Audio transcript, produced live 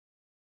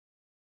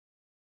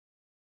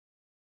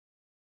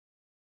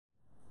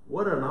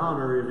What an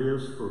honor it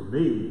is for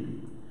me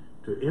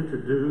to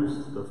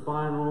introduce the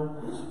final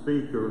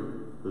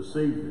speaker this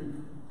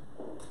evening.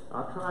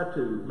 I tried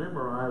to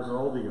memorize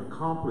all the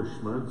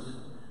accomplishments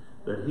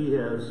that he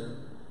has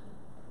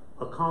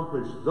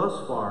accomplished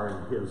thus far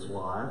in his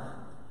life,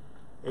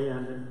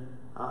 and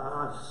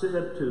I've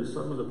said to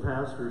some of the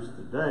pastors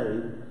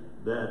today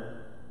that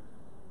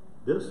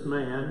this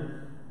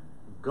man,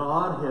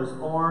 God has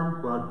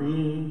armed by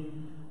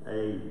being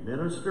a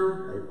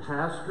minister, a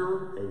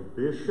pastor, a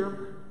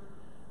bishop,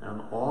 an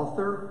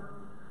author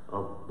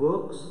of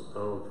books,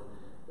 of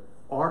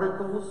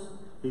articles.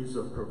 He's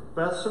a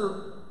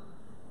professor.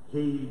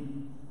 He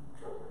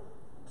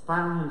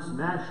founds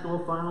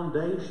national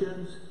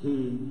foundations.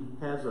 He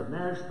has a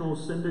national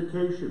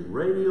syndication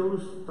radio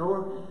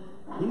store.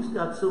 He's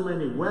got so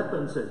many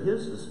weapons at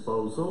his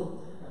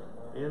disposal,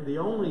 and the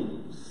only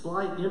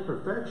slight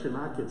imperfection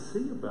I could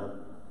see about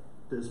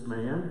this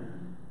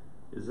man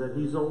is that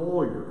he's a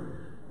lawyer.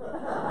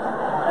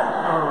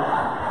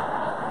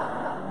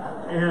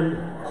 And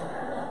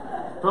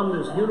from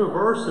this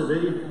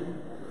university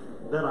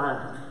that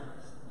I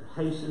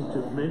hasten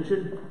to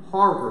mention,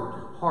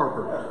 Harvard.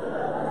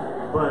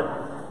 But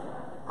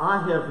I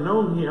have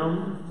known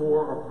him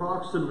for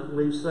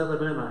approximately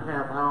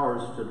 7.5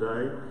 hours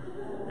today,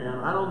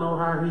 and I don't know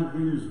how he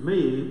views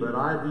me, but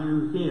I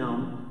view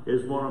him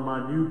as one of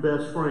my new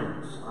best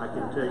friends. I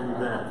can tell you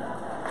that.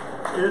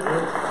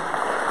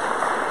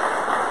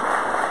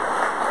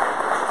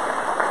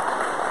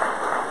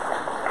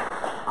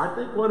 I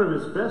think one of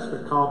his best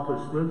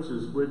accomplishments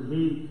is when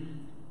he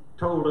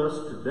told us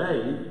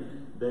today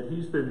that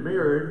he's been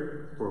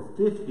married for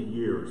 50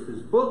 years.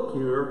 His book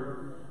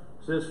here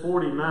says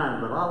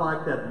 49, but I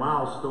like that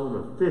milestone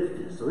of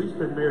 50. So he's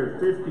been married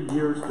 50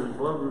 years to his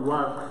lovely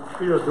wife,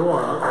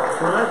 Theodora.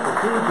 So that's a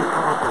huge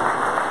accomplishment.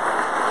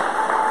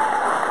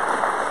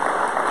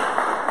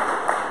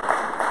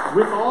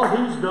 With all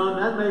he's done,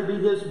 that may be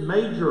his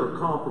major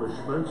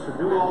accomplishments, to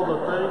do all the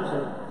things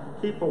and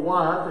keep a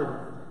wife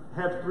and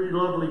have 3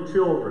 lovely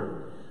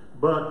children.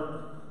 But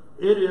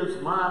it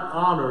is my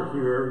honor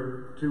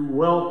here to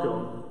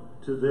welcome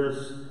to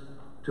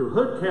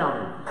Hood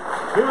County.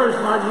 Here is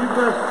my new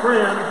best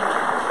friend,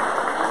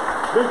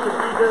 Bishop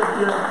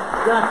E.W.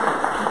 Jackson.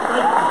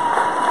 Thank you.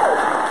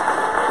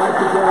 Thank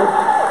you, Judge.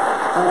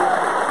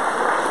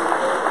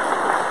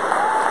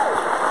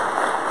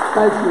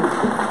 Thank you.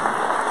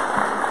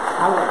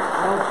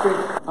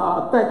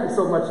 Thank you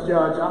so much,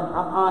 Judge. I'm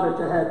honored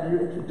to have you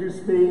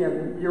introduce me,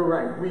 and you're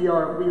right. We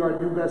are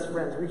new best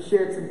friends. We've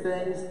shared some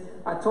things.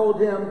 I told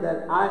him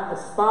that I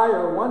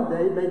aspire one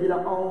day maybe to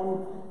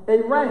own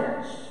a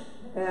ranch.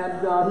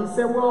 And he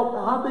said,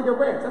 well, how big a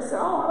ranch? I said,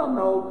 I don't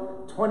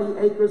know, 20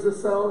 acres or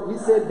so. He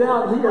said,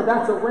 down here,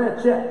 that's a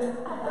ranchette.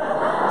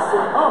 I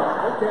said, oh,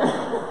 okay.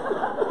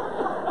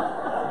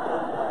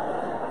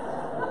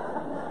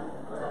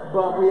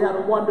 But we had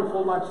a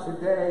wonderful lunch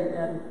today,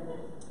 and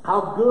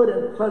how good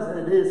and pleasant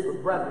it is for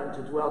brethren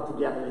to dwell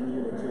together in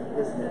unity,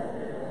 isn't it?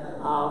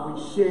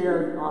 We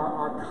shared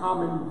our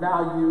common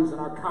values and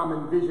our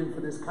common vision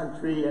for this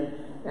country,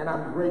 and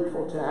I'm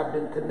grateful to have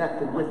been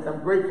connected with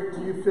them. Grateful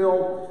to you,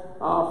 Phil,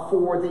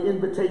 for the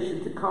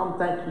invitation to come.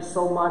 Thank you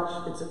so much.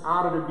 It's an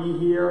honor to be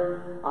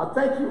here.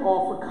 Thank you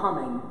all for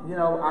coming. You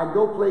know, I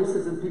go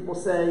places and people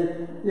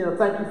say, you know,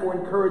 thank you for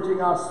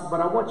encouraging us, but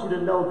I want you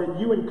to know that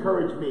you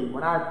encourage me.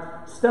 When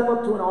I step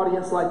up to an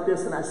audience like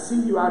this and I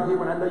see you out here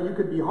when I know you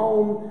could be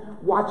home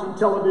watching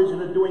television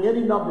or doing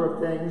any number of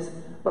things,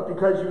 but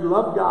because you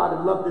love God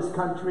and love this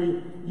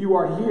country, you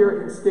are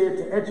here instead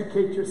to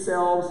educate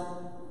yourselves,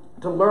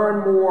 to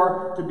learn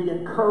more, to be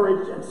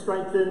encouraged and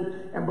strengthened.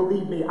 And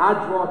believe me, I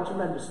draw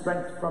tremendous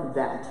strength from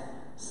that.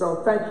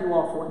 So thank you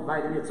all for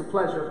inviting me. It's a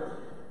pleasure.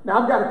 Now,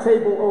 I've got a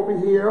table over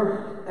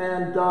here,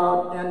 and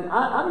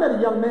I met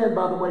a young man,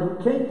 by the way, who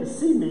came to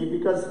see me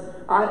because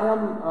I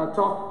am a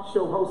talk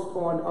show host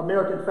on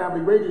American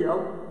Family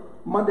Radio,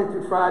 Monday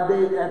through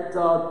Friday at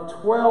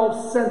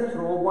 12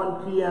 Central,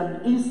 1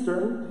 p.m.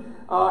 Eastern.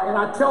 And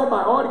I tell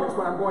my audience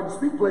when I'm going to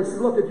speak places,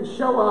 look, if you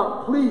show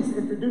up, please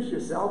introduce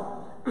yourself.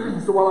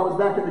 So while I was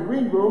back in the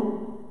green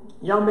room,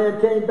 young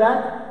man came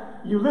back,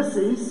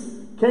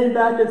 Ulysses, came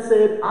back and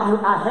said,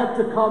 I had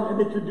to come and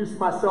introduce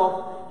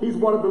myself. He's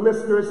one of the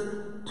listeners,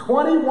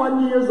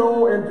 21 years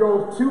old and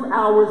drove 2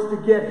 hours to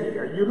get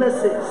here.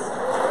 Ulysses,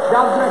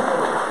 God bless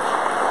you.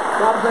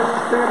 God bless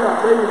you. Stand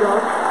up. There you go.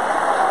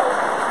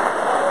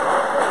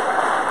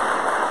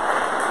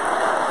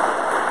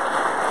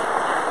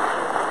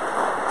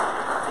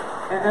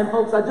 And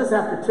folks, I just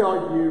have to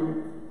tell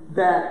you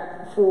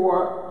that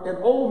for an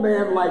old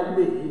man like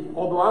me,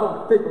 although I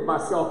don't think of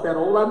myself that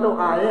old, I know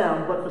I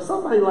am, but for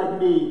somebody like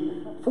me,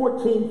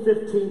 14,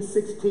 15,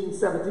 16,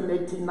 17,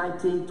 18,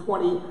 19,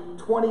 20,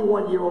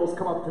 21-year-olds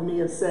come up to me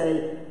and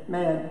say,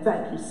 man,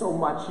 thank you so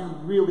much. You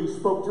really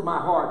spoke to my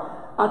heart.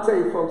 I tell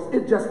you, folks,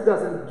 it just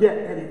doesn't get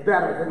any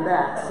better than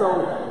that.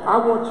 So I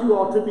want you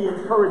all to be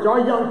encouraged. Our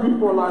young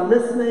people are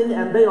listening,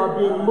 and they are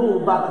being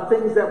moved by the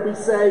things that we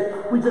say.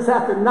 We just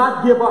have to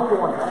not give up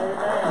on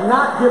them.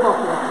 Not give up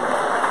on them.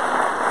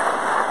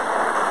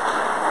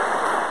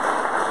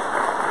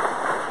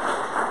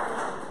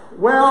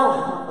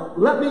 Well,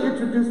 let me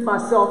introduce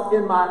myself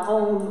in my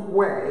own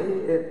way.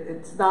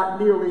 It's not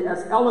nearly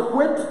as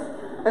eloquent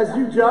as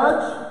you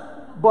judge,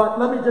 but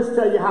let me just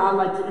tell you how I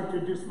like to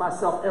introduce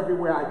myself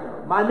everywhere I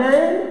go. My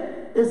name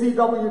is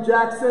E.W.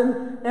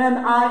 Jackson, and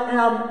I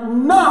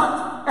am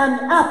not an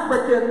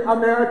African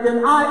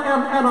American. I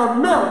am an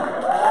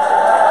American.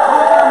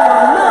 I am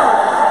an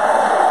American.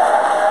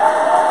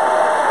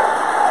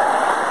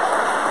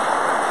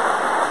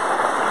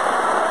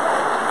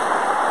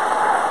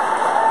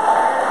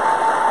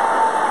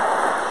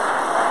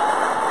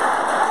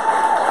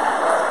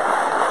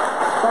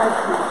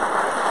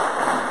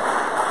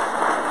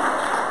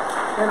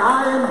 And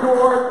I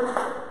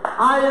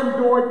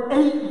endured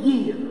 8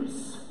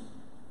 years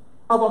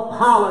of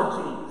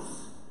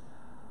apologies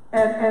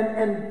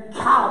and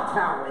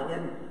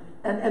kowtowing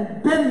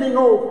and bending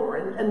over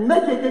and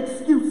making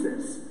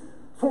excuses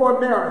for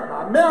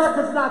America.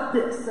 America's not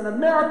this, and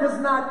America's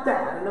not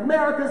that, and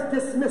America's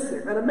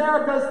dismissive, and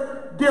America's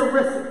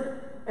derisive.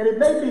 And it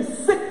made me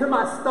sick to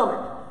my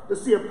stomach to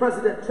see a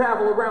president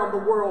travel around the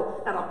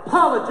world and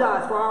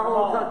apologize for our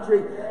own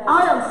country.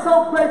 I am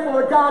so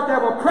grateful to God to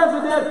have a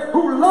president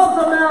who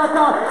loves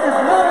America, is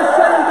not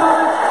ashamed of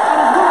it, and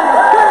is willing to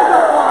stand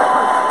up for our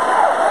country.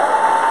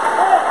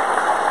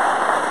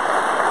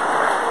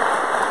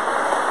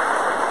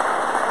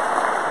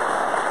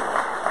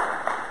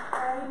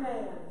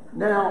 Amen.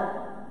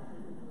 Now,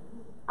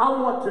 I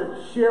want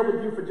to share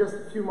with you for just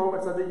a few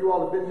moments. I think you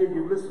all have been here,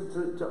 you've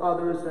listened to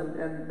others,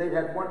 and they've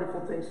had wonderful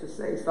things to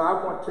say. So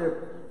I want to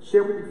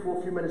share with you for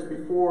a few minutes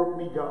before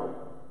we go.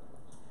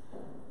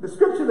 The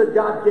scripture that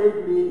God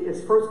gave me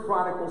is 1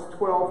 Chronicles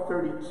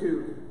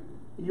 12:32.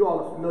 You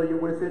all are familiar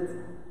with it.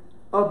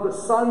 Of the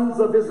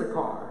sons of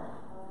Issachar,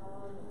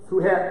 who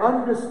had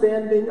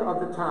understanding of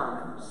the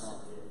times,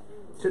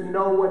 to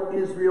know what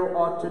Israel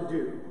ought to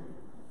do.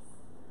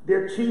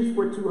 Their chiefs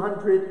were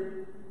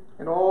 200,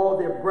 and all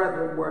their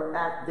brethren were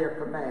at their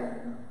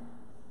command.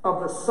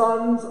 Of the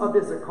sons of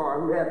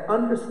Issachar, who had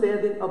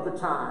understanding of the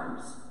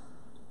times,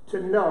 to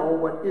know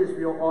what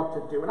Israel ought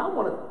to do. And I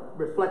want to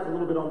reflect a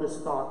little bit on this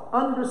thought.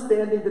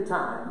 Understanding the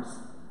times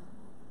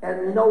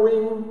and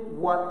knowing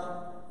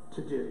what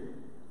to do.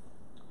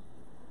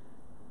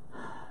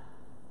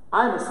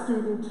 I'm a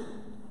student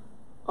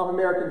of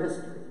American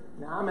history.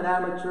 Now, I'm an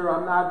amateur.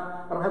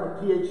 I don't have a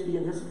PhD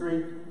in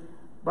history,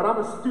 but I'm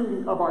a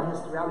student of our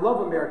history. I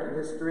love American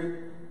history,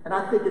 and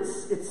I think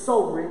it's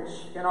so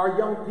rich, and our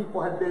young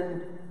people have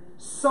been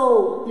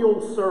so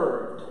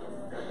ill-served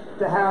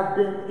to have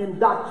been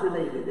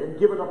indoctrinated and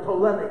given a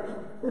polemic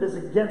that is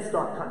against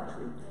our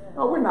country.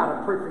 No, we're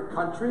not a perfect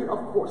country,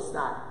 of course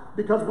not,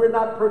 because we're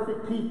not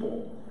perfect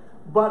people.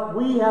 But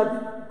we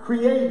have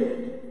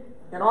created,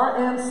 and our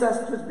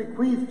ancestors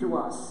bequeathed to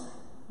us,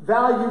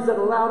 values that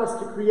allowed us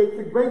to create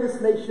the greatest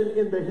nation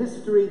in the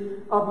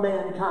history of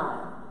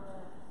mankind.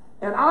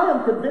 And I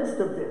am convinced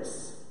of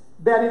this,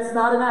 that it's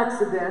not an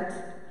accident,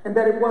 and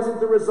that it wasn't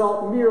the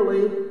result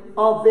merely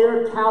of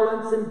their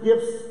talents and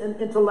gifts and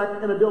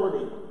intellect and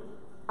ability.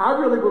 I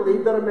really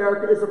believe that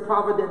America is a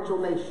providential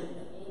nation.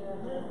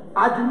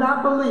 I do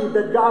not believe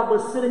that God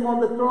was sitting on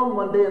the throne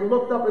one day and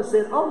looked up and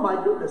said, "Oh my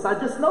goodness, I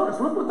just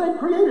noticed, look what they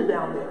created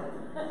down there."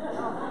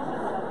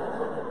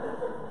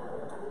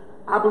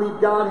 I believe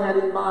God had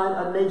in mind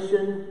a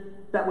nation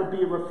that would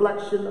be a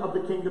reflection of the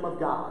kingdom of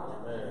God.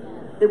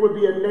 It would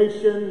be a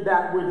nation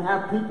that would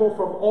have people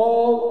from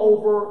all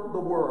over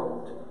the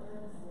world,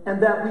 and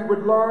that we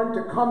would learn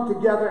to come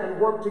together and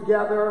work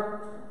together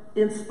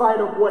in spite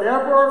of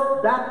whatever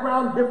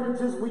background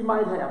differences we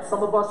might have.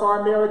 Some of us are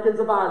Americans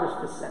of Irish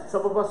descent.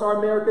 Some of us are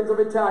Americans of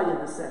Italian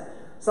descent.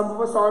 Some of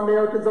us are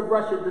Americans of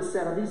Russian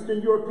descent, of Eastern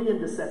European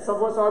descent. Some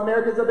of us are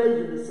Americans of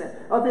Asian descent,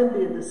 of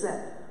Indian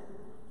descent.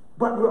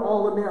 But we're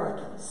all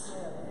Americans.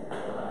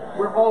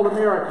 We're all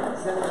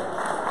Americans. And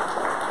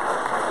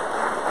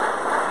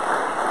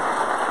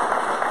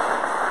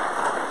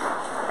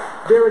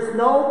there is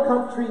no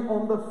country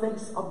on the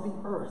face of the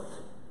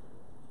earth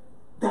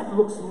that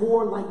looks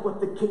more like what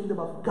the kingdom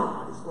of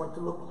God is going to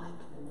look like.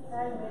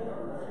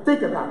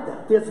 Think about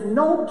that. There's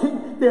no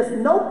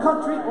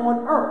country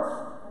on earth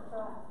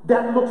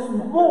that looks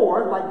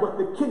more like what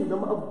the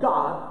kingdom of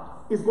God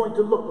is going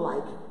to look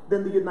like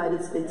than the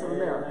United States of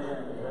America.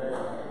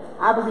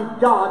 I believe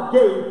God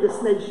gave this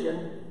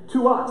nation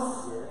to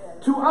us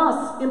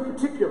in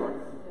particular.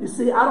 You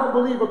see, I don't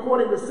believe,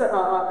 according to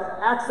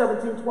Acts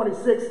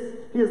 17:26,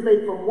 he has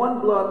made from one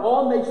blood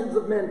all nations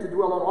of men to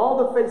dwell on all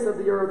the face of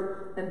the earth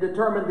and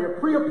determine their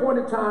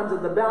pre-appointed times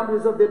and the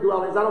boundaries of their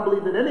dwellings. I don't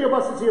believe that any of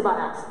us is here by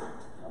accident.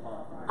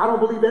 I don't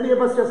believe any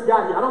of us just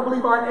got here. I don't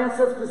believe our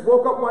ancestors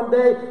woke up one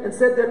day and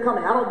said they're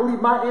coming. I don't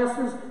believe my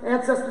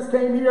ancestors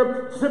came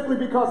here simply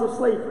because of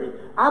slavery.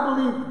 I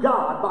believe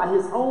God, by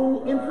his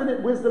own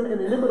infinite wisdom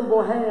and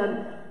inimitable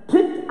hand,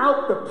 picked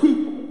out the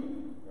people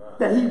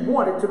that he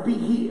wanted to be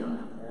here.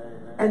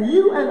 And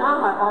you and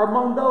I are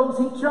among those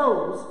he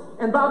chose.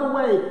 And by the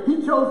way,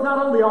 he chose not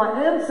only our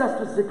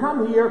ancestors to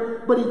come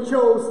here, but he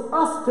chose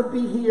us to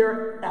be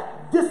here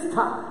at this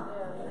time.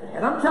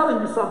 And I'm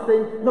telling you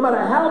something, no matter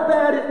how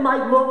bad it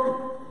might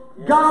look,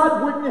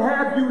 God wouldn't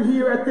have you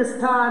here at this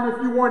time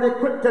if you weren't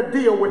equipped to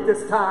deal with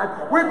this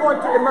time. We're going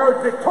to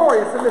emerge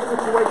victorious in this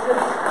situation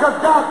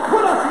because God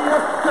put us here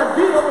to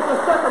deal with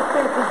the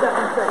circumstances that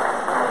we face.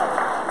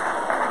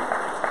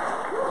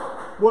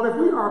 Well, if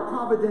we are a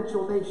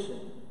providential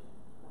nation,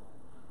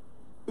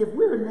 if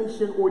we're a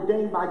nation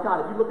ordained by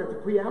God, if you look at the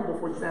preamble,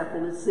 for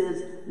example, it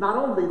says not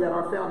only that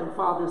our founding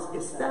fathers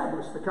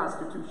established the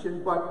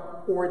Constitution,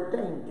 but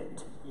ordained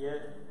it. Yeah.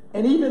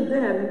 And even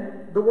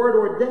then, the word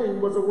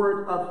ordained was a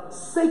word of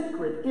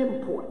sacred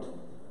import.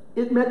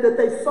 It meant that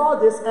they saw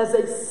this as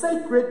a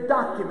sacred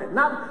document,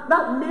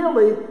 not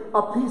merely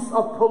a piece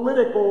of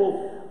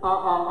political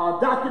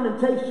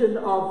documentation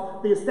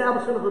of the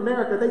establishment of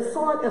America. They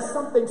saw it as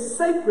something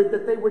sacred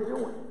that they were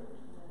doing.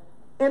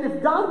 And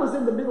if God was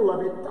in the middle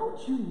of it,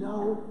 don't you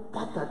know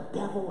that the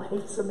devil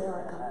hates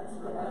America?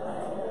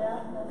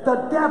 The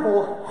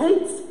devil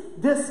hates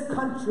this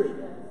country.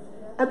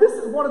 And this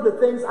is one of the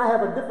things I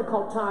have a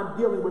difficult time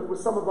dealing with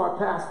some of our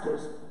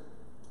pastors.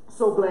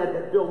 So glad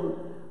that Bill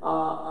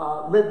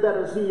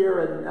Ledbetter's here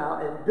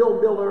and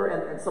Bill Miller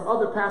and some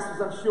other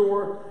pastors, I'm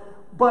sure.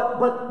 But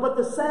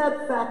the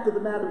sad fact of the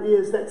matter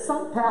is that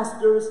some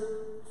pastors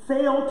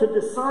fail to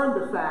discern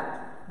the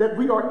fact that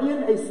we are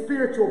in a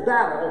spiritual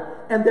battle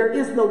and there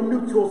is no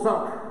neutral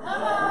zone.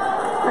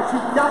 That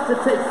you've got to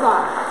take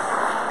sides.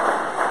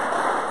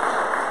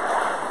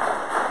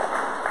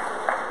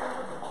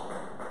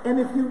 And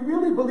if you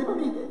really believe,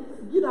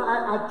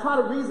 I try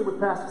to reason with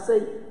pastors,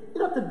 say,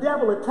 if the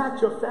devil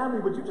attacked your family,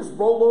 would you just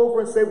roll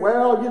over and say,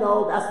 well,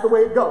 that's the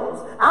way it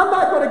goes. I'm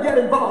not going to get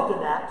involved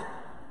in that.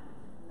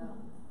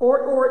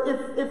 Or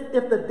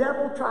if the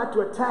devil tried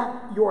to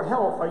attack your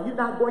health, are you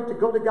not going to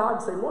go to God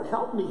and say, Lord,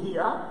 help me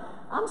here.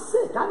 I'm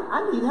sick.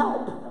 I need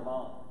help. Come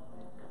on.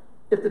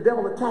 If the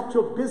devil attacked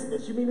your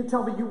business, you mean to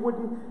tell me you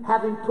wouldn't,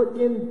 having put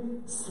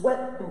in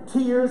sweat and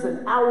tears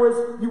and hours,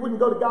 you wouldn't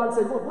go to God and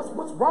say, Lord,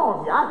 what's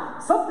wrong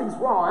here? Something's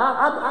wrong.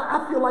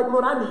 I feel like,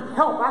 Lord, I need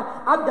help.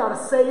 I've got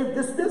to save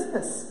this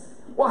business.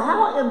 Well,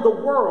 how in the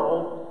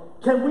world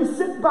can we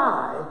sit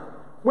by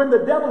when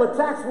the devil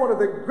attacks one of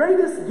the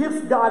greatest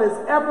gifts God has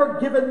ever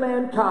given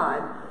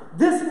mankind?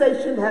 This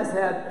nation has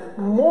had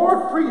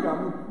more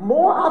freedom,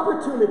 more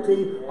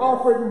opportunity,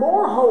 offered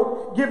more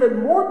hope,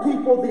 given more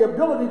people the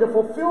ability to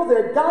fulfill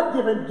their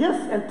God-given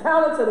gifts and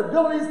talents and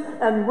abilities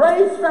and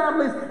raise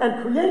families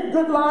and create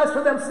good lives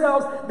for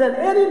themselves than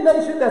any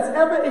nation that's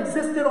ever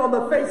existed on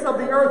the face of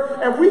the earth,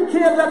 and we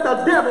can't let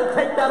the devil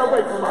take that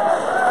away from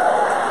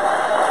us.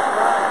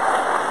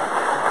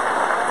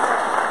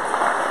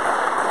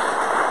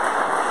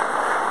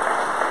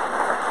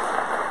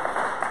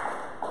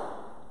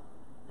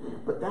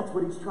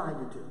 What he's trying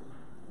to do.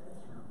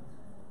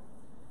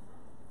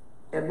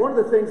 And one of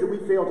the things that we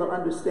fail to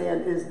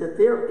understand is that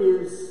there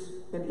is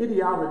an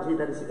ideology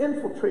that has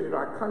infiltrated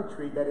our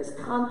country that is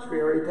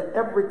contrary to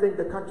everything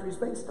the country is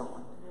based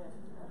on.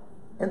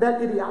 And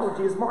that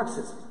ideology is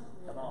Marxism.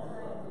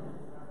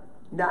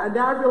 Now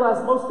I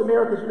realize most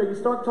Americans, you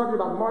start talking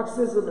about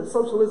Marxism and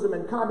socialism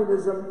and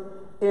communism,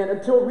 and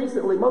until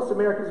recently, most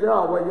Americans say,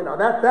 oh, well,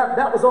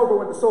 that was over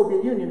when the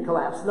Soviet Union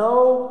collapsed.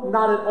 No,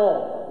 not at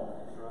all.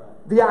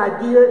 The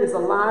idea is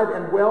alive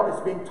and well.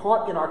 It's being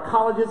taught in our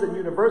colleges and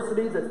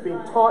universities. It's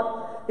being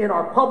taught in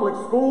our public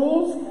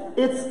schools.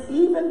 It's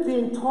even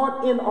being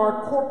taught in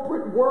our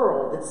corporate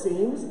world, it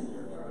seems.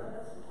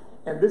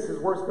 And this is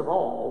worst of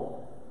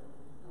all.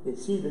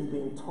 It's even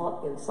being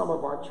taught in some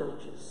of our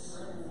churches.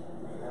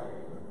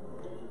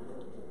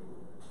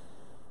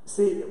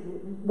 See,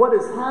 what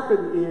has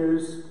happened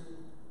is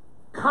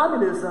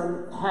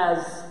communism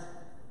has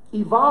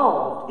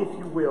evolved, if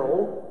you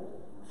will,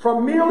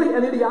 from merely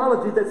an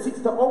ideology that seeks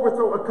to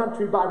overthrow a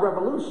country by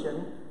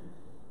revolution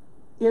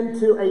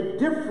into a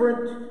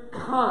different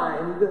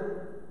kind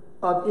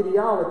of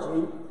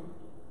ideology.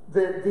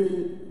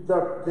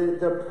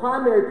 The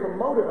primary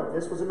promoter of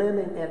this was a man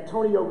named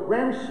Antonio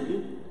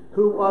Gramsci,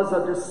 who was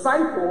a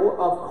disciple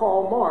of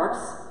Karl Marx.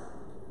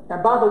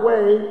 And by the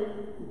way,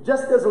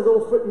 just as a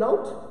little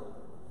footnote,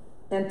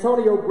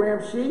 Antonio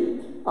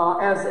Gramsci,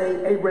 as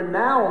a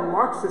renowned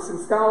Marxist in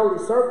scholarly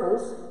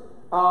circles,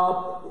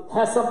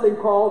 has something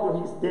called,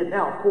 well, he's dead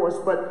now, of course,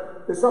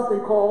 but there's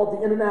something called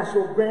the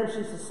International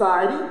Gramsci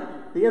Society.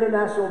 The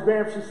International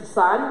Gramsci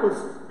Society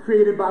was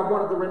created by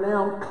one of the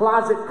renowned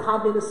closet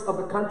communists of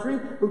the country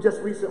who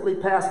just recently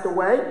passed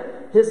away.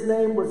 His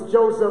name was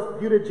Joseph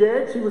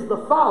Buttigieg. He was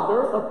the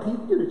father of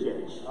Pete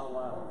Buttigieg. Oh,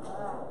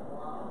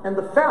 wow. And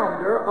the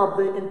founder of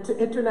the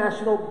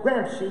International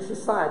Gramsci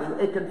Society,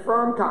 a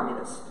confirmed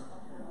communist.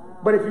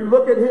 But if you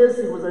look at he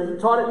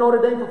taught at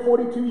Notre Dame for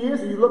 42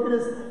 years, and you look at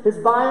his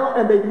bio,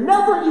 and they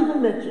never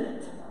even mention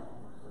it.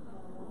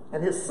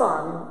 And his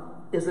son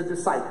is a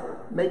disciple.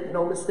 Make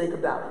no mistake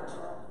about it.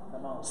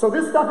 So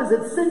this stuff is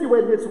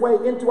insinuating its way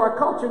into our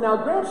culture. Now,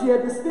 Gramsci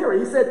had this theory.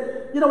 He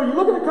said, when you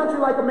look at a country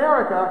like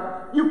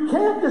America, you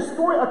can't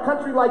destroy a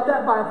country like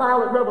that by a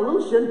violent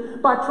revolution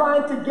by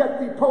trying to get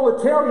the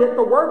proletariat,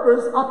 the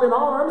workers, up in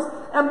arms.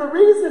 And the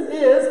reason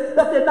is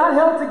that they're not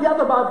held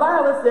together by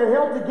violence. They're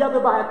held together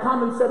by a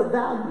common set of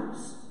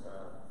values.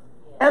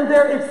 And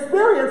their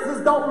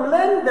experiences don't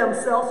lend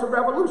themselves to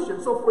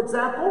revolution. So, for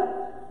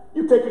example,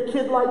 you take a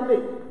kid like me,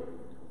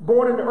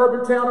 born in the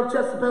urban town of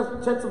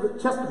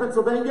Chester,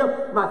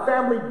 Pennsylvania. My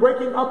family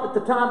breaking up at the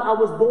time I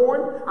was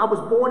born. I was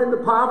born into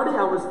poverty.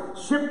 I was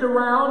shipped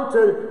around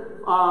to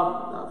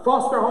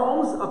foster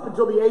homes up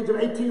until the age of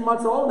 18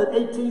 months old. At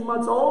 18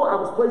 months old, I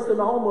was placed in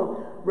the home of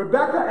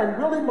Rebecca and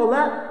Willie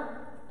Millette,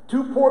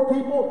 two poor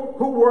people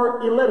who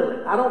were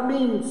illiterate. I don't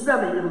mean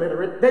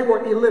semi-illiterate. They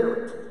were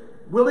illiterate.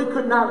 Willie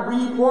could not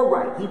read or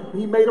write.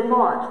 He made a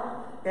mark.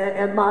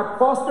 And my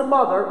foster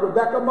mother,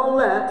 Rebecca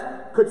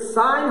Millette, could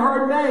sign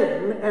her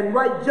name and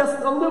write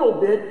just a little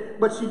bit,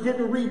 but she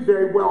didn't read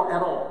very well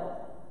at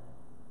all.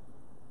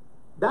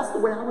 That's the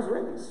way I was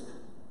raised.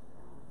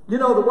 You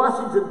know, the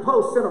Washington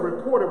Post sent a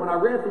reporter, when I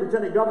ran for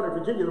Lieutenant Governor of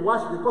Virginia, the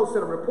Washington Post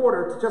sent a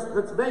reporter to Chester,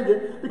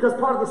 Pennsylvania, because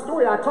part of the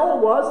story I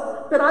told was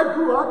that I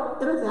grew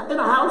up in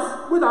a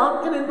house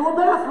without an indoor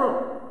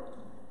bathroom.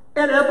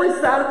 And every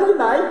Saturday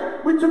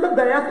night, we took a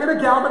bath in a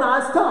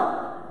galvanized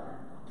tub.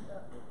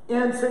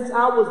 And since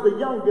I was the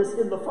youngest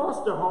in the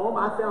foster home,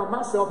 I found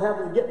myself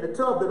having to get in the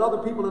tub that other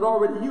people had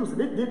already used,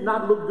 and it did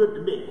not look good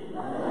to me.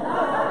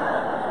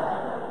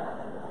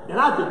 And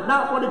I did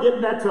not want to get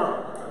in that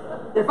tub.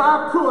 If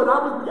I could, I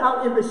would be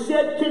out in the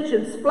shed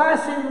kitchen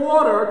splashing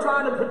water,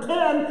 trying to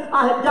pretend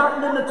I had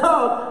gotten in the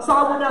tub so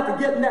I wouldn't have to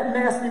get in that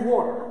nasty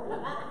water.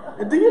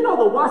 And do you know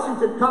the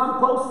Washington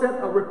Post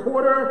sent a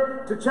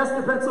reporter to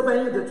Chester,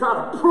 Pennsylvania to try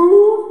to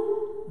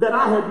prove that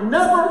I had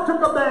never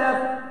took a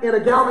bath in a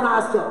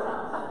galvanized tub?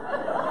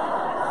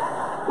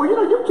 Well, you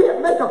know, you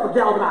can't make up a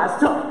galvanized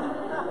tub.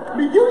 I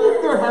mean, you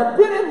either have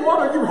been in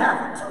water or you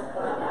haven't.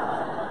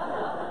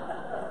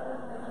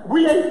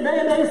 We ate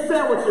mayonnaise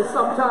sandwiches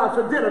sometimes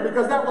for dinner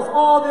because that was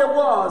all there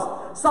was.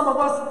 Some of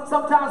us,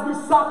 sometimes we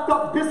sopped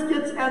up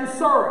biscuits and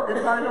syrup.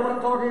 Anybody know what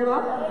I'm talking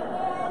about?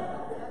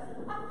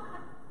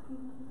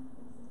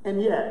 And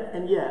yet,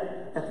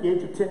 at the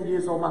age of 10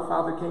 years old, my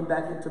father came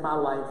back into my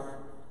life,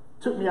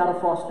 took me out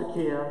of foster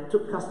care,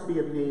 took custody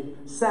of me,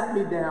 sat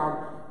me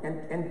down,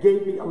 and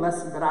gave me a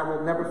lesson that I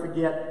will never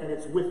forget, and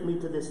it's with me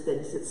to this day.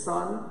 He said,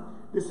 son,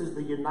 this is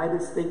the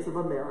United States of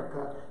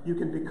America. You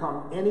can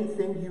become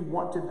anything you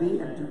want to be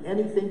and do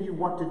anything you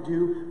want to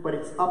do, but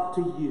it's up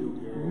to you.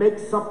 Make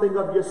something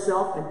of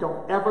yourself and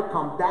don't ever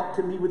come back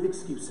to me with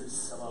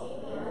excuses.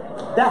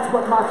 That's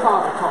what my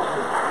father taught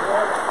me.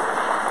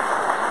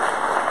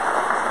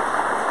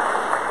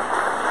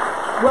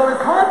 Well,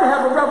 it's hard to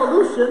have a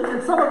revolution,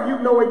 and some of you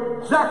know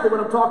exactly what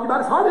I'm talking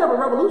about. It's hard to have a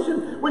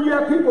revolution when you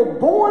have people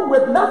born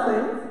with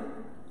nothing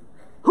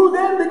who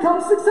then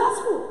become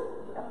successful.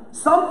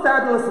 Some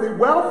fabulously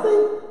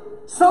wealthy,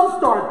 some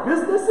start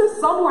businesses,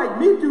 some like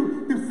me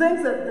do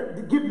things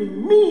that give me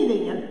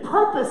meaning and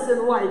purpose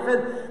in life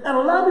and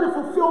allow me to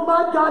fulfill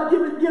my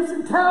God-given gifts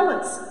and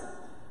talents.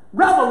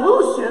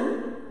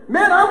 Revolution,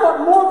 man, I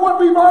want more of what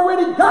we've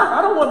already got.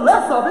 I don't want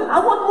less of it. I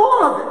want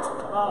more of it.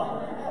 Oh.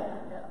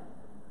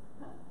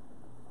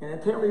 And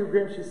Theodora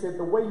Gramsci said,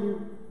 the way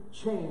you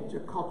change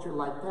a culture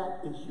like that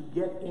is you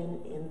get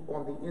in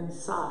on the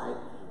inside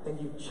and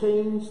you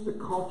change the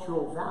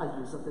cultural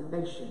values of the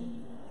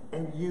nation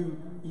and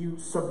you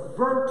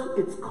subvert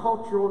its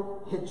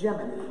cultural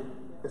hegemony.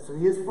 That's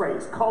his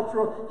phrase,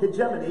 cultural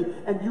hegemony,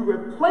 and you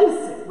replace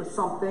it with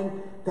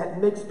something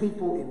that makes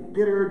people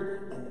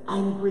embittered and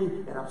angry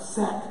and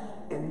upset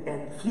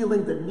and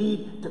feeling the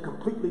need to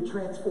completely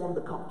transform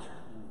the culture.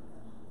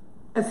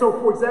 And so,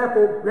 for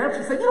example,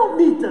 Gramsci said, you don't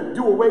need to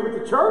do away with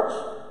the church.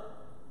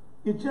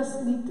 You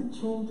just need to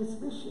change its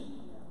mission.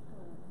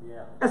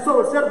 Yeah. And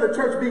so instead of the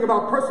church being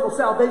about personal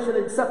salvation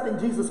and accepting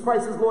Jesus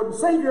Christ as Lord and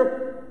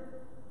Savior,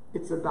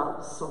 it's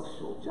about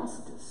social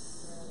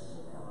justice.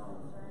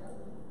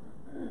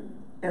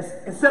 And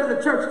instead of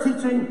the church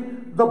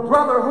teaching the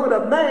brotherhood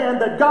of man,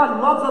 that God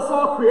loves us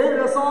all, created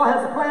us all,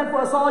 has a plan for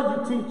us all,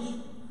 you teach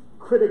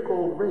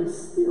critical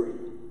race theory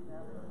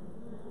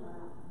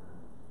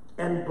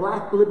and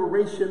black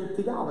liberation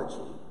theology.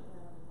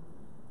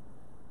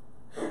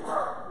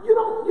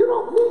 You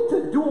don't need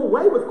to do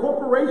away with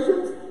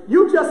corporations.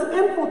 You just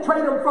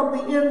infiltrate them from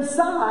the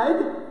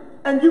inside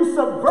and you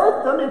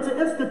subvert them into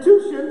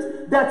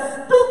institutions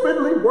that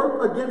stupidly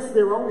work against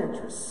their own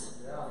interests.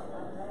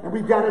 And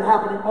we've got it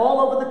happening all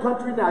over the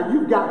country now.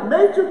 You've got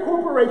major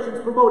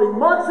corporations promoting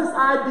Marxist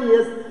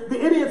ideas. The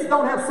idiots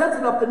don't have sense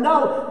enough to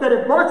know that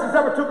if Marxists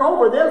ever took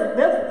over, they're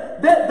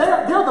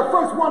the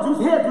first ones whose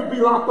heads would be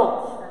lopped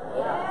off.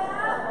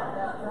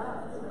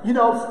 You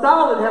know,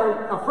 Stalin had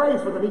a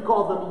phrase for them. He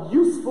called them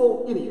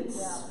useful idiots.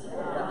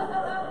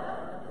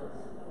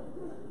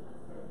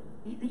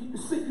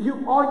 You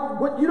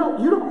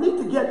don't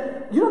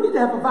need to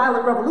have a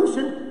violent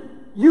revolution.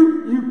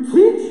 You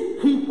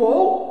teach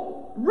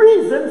people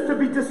reasons to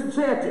be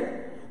disenchanted.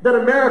 That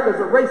America's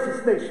a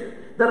racist nation.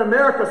 That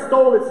America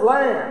stole its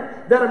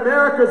land. That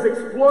America's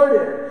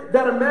exploited.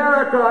 that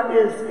America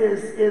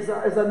is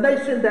a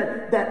nation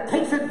that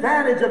takes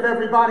advantage of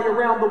everybody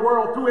around the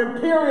world through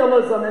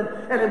imperialism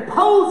and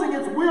imposing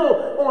its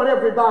will on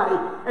everybody.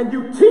 And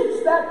you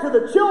teach that to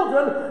the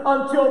children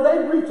until they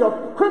reach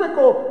a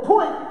critical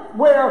point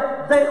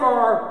where they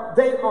are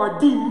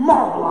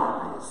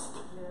demoralized.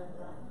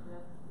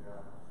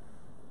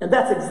 And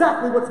that's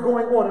exactly what's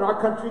going on in our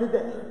country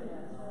today.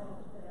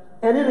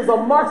 And it is a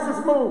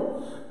Marxist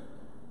move.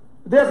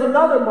 There's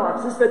another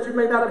Marxist that you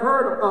may not have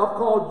heard of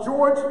called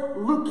George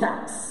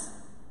Lukács.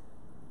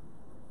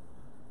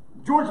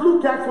 George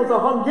Lukács was a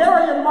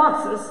Hungarian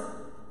Marxist.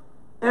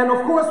 And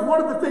of course,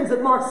 one of the things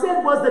that Marx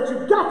said was that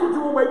you've got to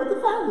do away with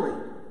the family.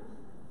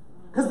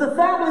 Because the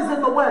family's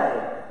in the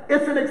way.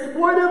 It's an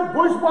exploitive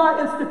bourgeois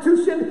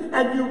institution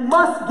and you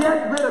must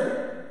get rid of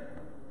it.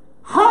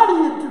 How do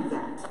you do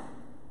that?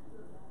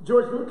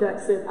 George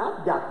Lukács said,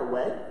 I've got the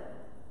way.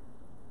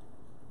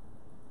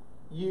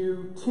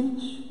 You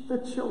teach the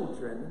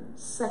children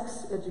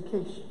sex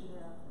education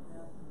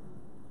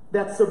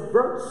that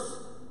subverts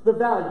the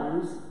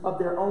values of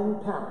their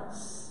own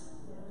parents.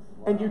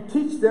 And you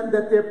teach them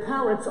that their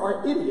parents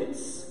are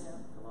idiots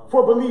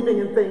for believing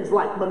in things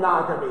like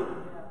monogamy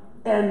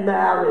and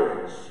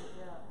marriage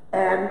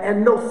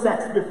and no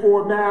sex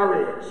before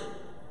marriage.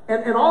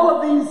 And all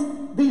of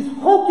these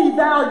hokey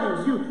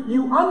values,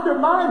 you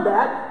undermine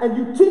that and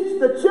you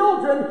teach the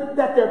children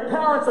that their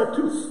parents are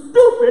too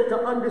stupid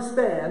to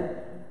understand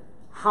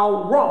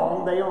how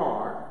wrong they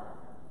are.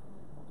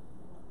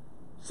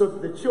 So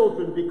that the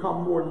children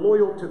become more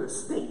loyal to the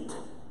state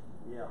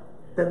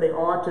than they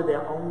are to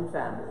their own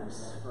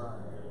families.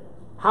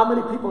 How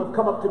many people have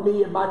come up to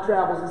me in my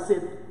travels and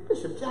said,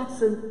 Bishop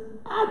Jackson,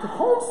 I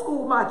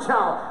homeschooled my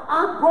child.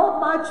 I brought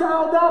my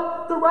child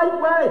up the right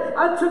way.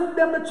 I took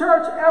them to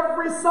church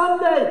every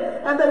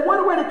Sunday. And they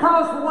went away to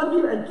college for 1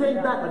 year and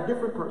came back a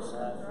different person.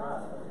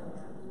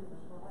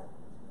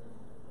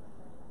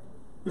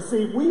 You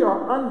see, we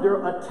are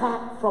under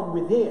attack from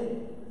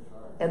within.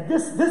 And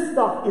this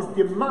stuff is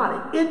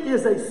demonic. It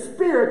is a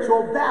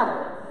spiritual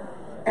battle.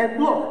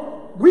 And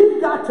look, we've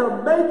got to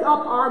make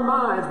up our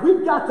minds.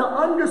 We've got to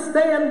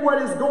understand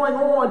what is going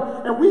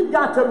on. And we've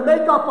got to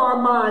make up our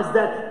minds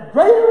that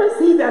greater is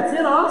he that's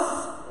in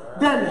us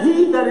than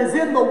he that is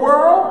in the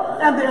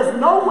world. And there's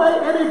no way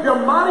any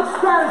demonic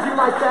strategy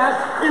like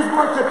that is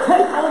going to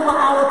take over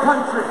our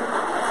country.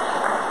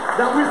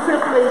 That we're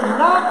simply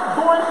not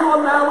going to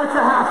allow it to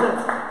happen.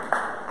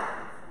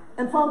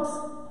 And folks,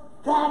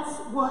 that's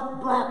what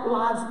Black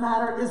Lives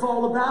Matter is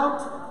all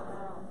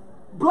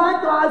about.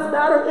 Black Lives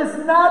Matter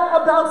is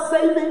not about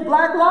saving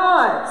black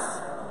lives.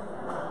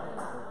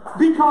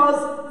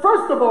 Because,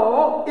 first of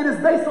all, it is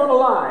based on a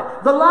lie.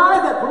 The lie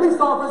that police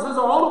officers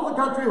are all over the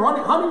country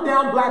hunting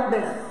down black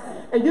men.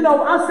 And you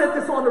know, I've said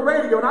this on the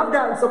radio, and I've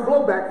gotten some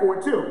blowback for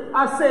it too.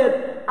 I've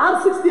said,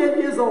 I'm 68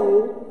 years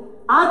old.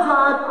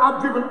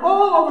 I've driven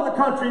all over the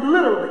country,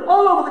 literally,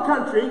 all over the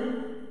country.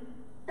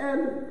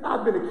 And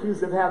I've been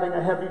accused of having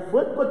a heavy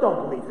foot, but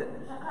don't believe it.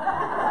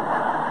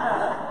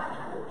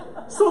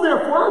 So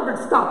therefore, I've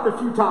been stopped a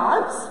few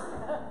times.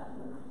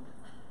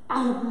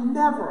 I have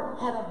never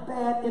had a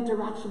bad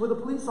interaction with a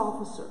police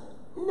officer.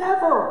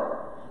 Never.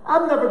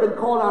 I've never been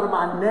called out of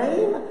my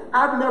name.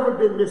 I've never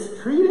been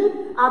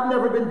mistreated. I've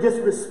never been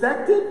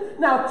disrespected.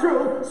 Now,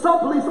 true, some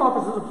police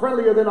officers are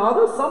friendlier than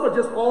others. Some are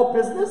just all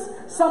business.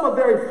 Some are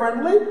very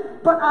friendly.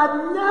 But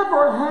I've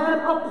never had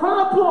a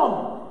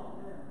problem.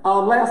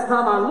 Last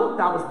time I looked,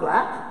 I was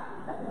black.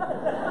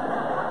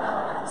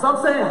 So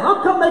I'm saying,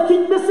 how come they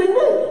keep missing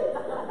me?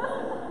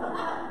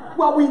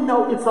 Well, we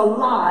know it's a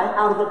lie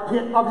out of the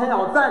pit of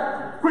hell. In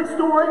fact, quick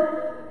story,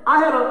 I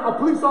had a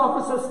police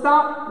officer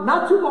stop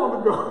not too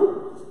long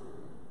ago.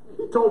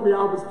 He told me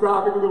I was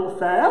driving a little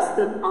fast,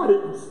 and I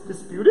didn't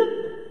dispute it.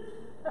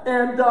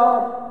 And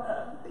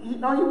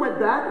he went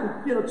back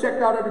and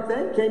checked out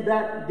everything, came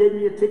back and gave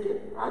me a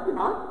ticket. I knew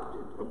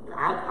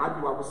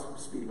I was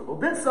speeding a little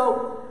bit,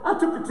 so I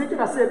took the ticket.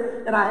 I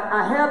said, and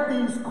I have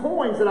these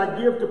coins that I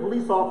give to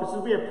police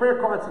officers. We have prayer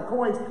cards and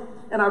coins,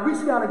 and I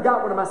reached down and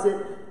got one of them. I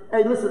said,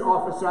 hey, listen,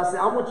 officer, I said,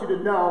 I want you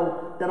to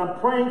know that I'm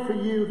praying for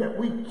you, that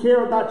we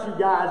care about you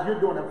guys. You're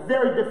doing a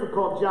very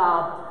difficult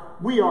job.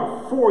 We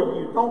are for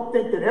you. Don't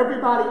think that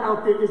everybody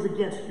out there is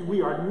against you.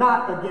 We are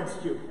not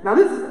against you. Now,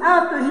 this is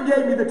after he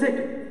gave me the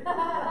ticket.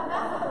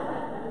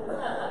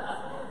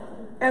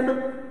 And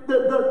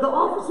the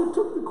officer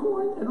took the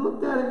coin and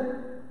looked at it.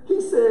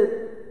 He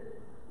said,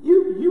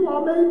 you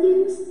all made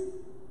these?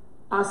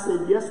 I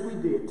said, yes, we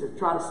did, to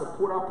try to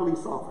support our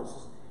police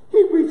officers.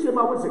 He reached him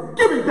up and said,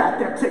 give me back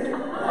that ticket.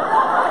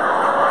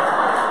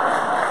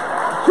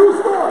 True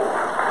story.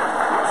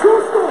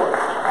 True story.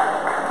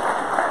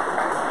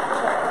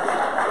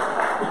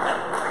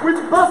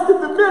 Which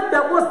busted the myth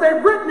that once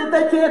they've written it,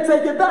 they can't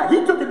take it back.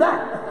 He took it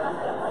back.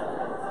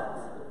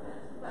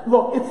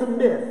 Look, it's a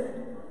myth.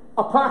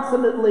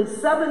 Approximately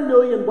 7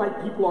 million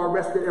white people are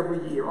arrested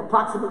every year.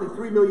 Approximately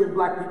 3 million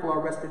black people are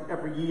arrested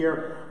every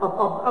year.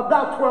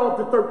 About 12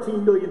 to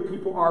 13 million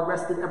people are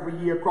arrested every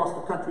year across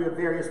the country of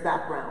various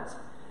backgrounds.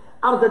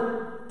 Out of the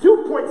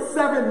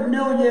 2.7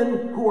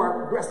 million who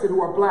are arrested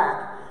who are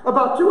black,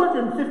 about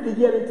 250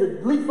 get into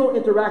lethal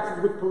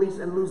interactions with police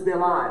and lose their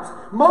lives.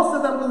 Most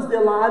of them lose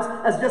their lives,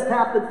 as just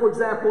happened, for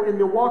example, in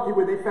Milwaukee,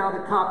 where they found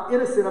a cop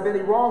innocent of any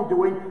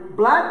wrongdoing.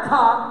 Black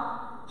cop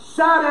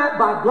shot at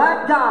by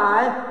black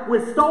guy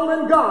with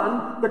stolen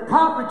gun. The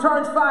cop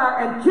returns fire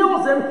and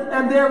kills him,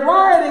 and they're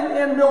rioting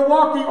in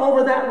Milwaukee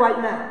over that right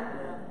now.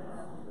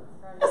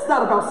 It's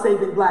not about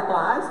saving black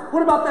lives.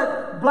 What about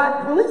that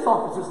black police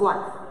officer's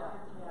life?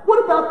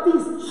 What about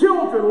these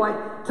children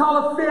like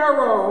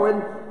Talifero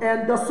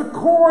and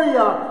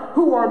Sequoia,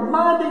 who are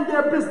minding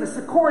their business?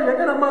 Sequoia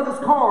in her mother's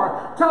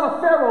car.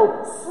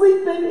 Talifero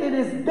sleeping in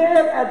his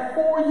bed at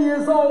 4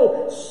 years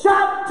old,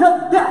 shot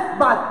to death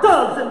by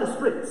thugs in the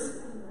streets.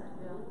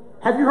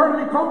 Have you heard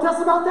any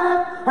protests about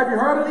that? Have you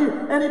heard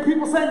any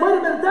people saying, wait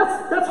a minute,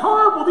 that's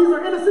horrible, these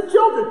are innocent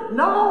children?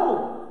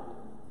 No,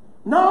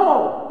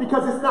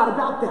 because it's not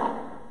about that.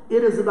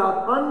 It is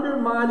about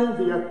undermining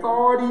the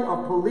authority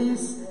of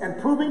police and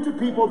proving to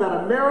people that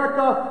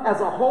America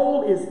as a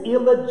whole is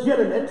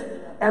illegitimate,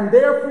 and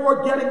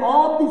therefore getting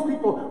all these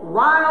people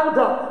riled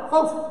up.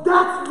 Folks,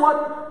 that's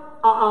what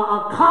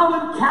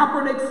Colin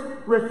Kaepernick's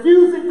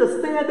refusing to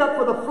stand up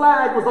for the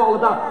flag was all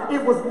about.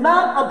 It was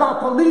not about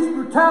police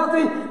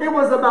brutality. It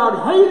was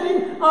about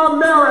hating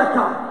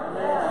America.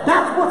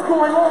 That's what's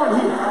going on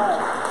here.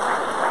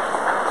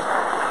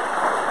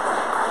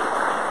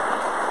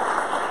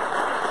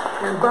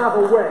 And by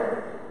the way,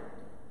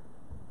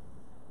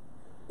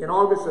 in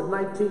August of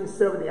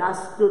 1970, I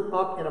stood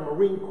up in a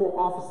Marine Corps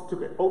office,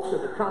 took an oath to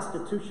the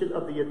Constitution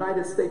of the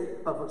United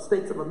States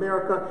of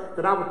America,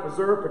 that I would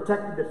preserve,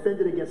 protect, and defend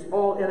it against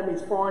all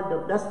enemies, foreign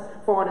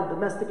and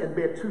domestic, and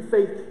bear true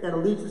faith and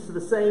allegiance to the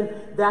same.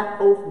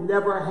 That oath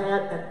never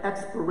had an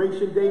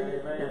expiration date.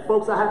 Amen. And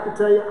folks, I have to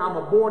tell you, I'm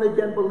a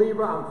born-again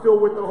believer. I'm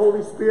filled with the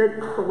Holy Spirit.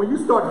 But when you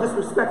start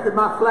disrespecting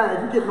my flag,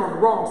 you're getting on the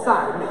wrong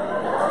side of me.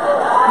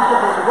 You're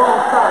getting on the wrong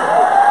side of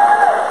me.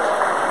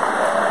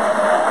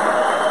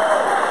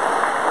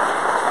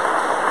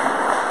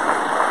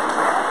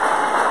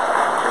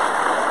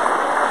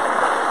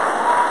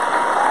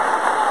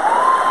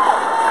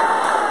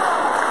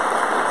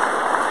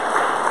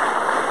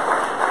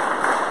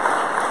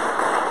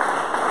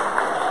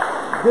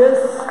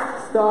 This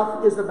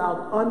stuff is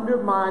about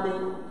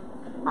undermining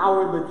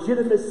our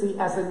legitimacy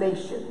as a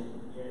nation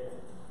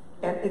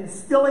and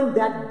instilling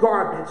that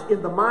garbage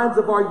in the minds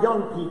of our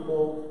young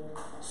people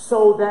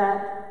so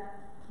that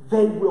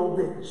they will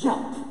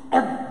reject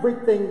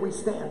everything we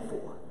stand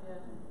for.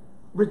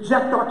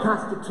 Reject our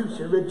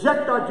Constitution,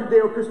 reject our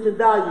Judeo-Christian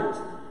values,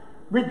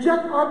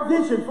 reject our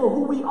vision for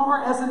who we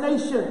are as a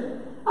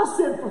nation. I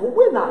said, well,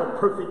 we're not a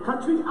perfect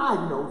country. I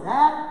know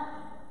that.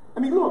 I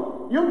mean,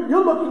 look,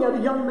 you're looking at a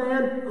young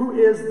man who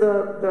is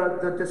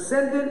the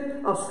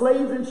descendant of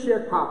slaves and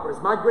sharecroppers.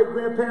 My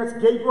great-grandparents,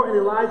 Gabriel and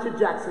Elijah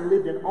Jackson,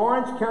 lived in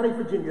Orange County,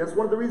 Virginia. That's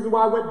one of the reasons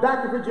why I went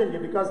back to Virginia,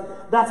 because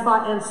that's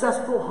my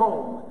ancestral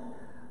home.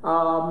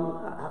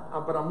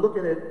 But I'm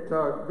looking at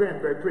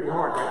Granbury pretty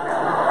hard right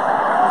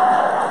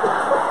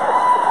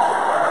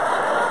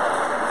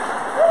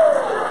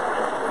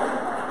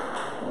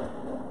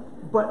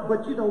now.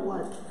 But you know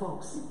what,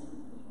 folks?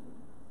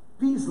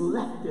 These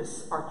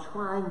leftists are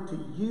trying to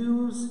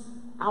use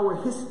our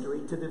history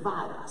to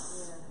divide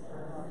us.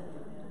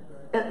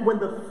 And when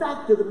the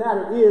fact of the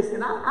matter is,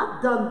 and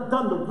I've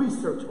done the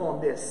research on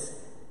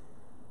this,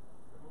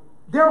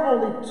 there are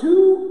only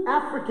 2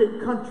 African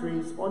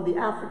countries on the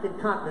African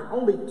continent,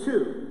 only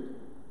 2,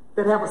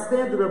 that have a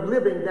standard of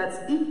living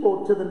that's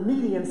equal to the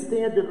median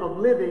standard of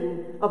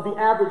living of the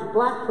average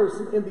black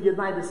person in the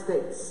United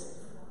States.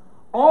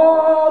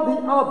 All the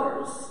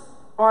others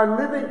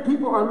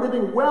people are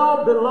living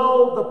well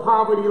below the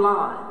poverty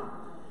line.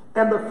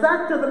 And the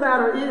fact of the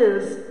matter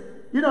is,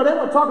 they want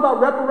to talk about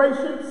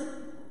reparations.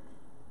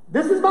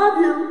 This is my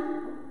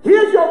view.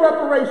 Here's your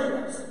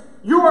reparations.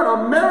 You're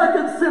an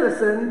American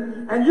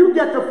citizen, and you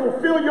get to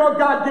fulfill your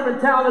God-given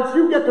talents.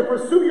 You get to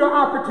pursue your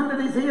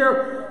opportunities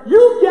here.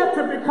 You get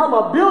to become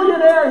a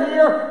billionaire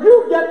here.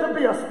 You get to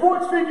be a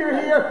sports figure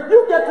here.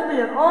 You get to be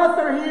an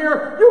author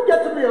here. You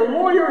get to be a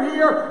lawyer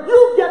here.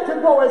 You get to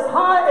go as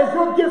high as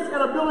your gifts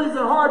and abilities and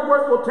hard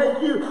work will take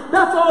you.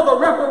 That's all the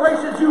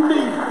reparations you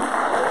need.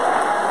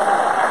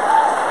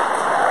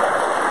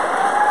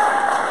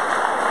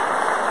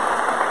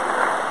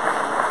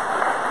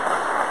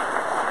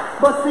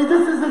 But see,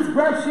 this is this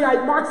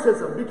Gramsciite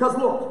Marxism, because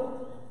look,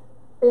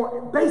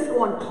 based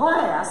on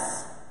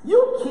class,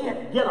 you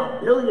can't get a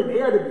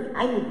billionaire to be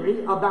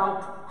angry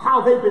about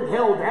how they've been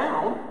held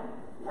down.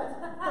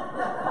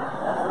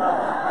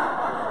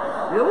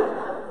 Really?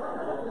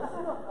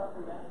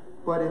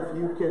 But if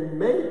you can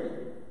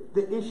make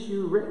the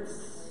issue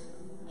race.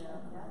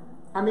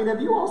 I mean,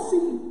 have you all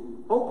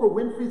seen Oprah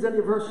Winfrey's, any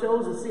of her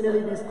shows, and seen any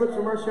of these clips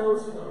from her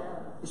shows?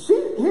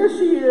 Here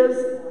she is,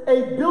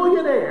 a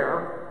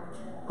billionaire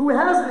who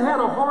hasn't had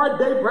a hard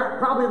day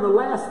probably in the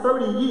last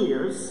 30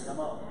 years,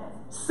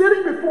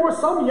 sitting before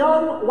some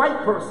young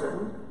white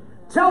person,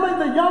 telling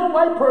the young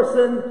white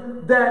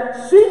person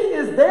that she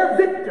is their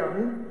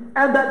victim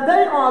and that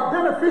they are a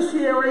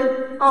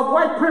beneficiary of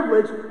white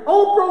privilege.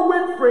 Oprah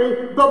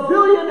Winfrey, the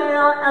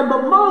billionaire and the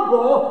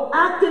mogul,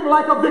 acting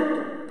like a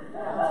victim.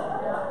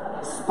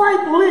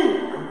 Spike Lee,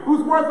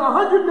 who's worth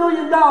 $100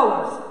 million.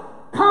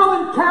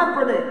 Colin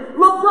Kaepernick,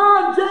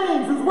 LeBron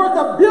James, who's worth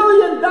 $1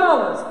 billion,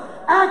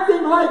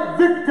 acting like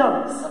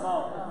victims.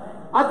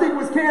 I think it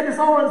was Candace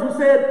Owens who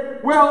said,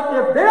 well,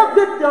 if they're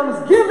victims,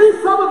 give me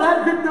some of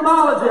that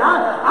victimology.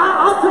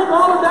 I'll take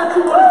all of that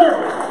you want to give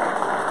me.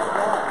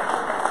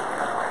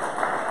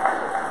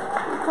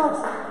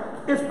 Folks,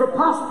 it's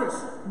preposterous,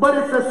 but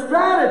it's a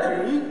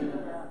strategy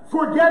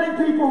for getting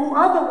people who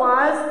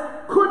otherwise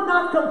could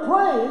not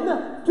complain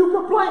to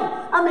complain.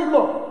 I mean,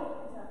 look,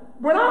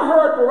 when I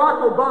heard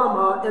Barack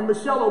Obama and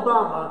Michelle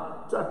Obama,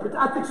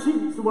 I think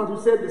she's the one who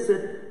said this,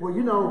 said, well,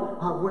 you know,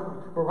 when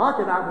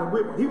Barack and I,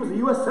 when he was a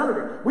U.S.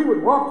 Senator, we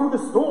would walk through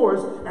the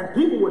stores and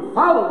people would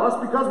follow us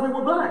because we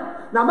were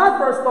black. Now, my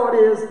first thought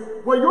is,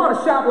 well, you ought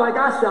to shop like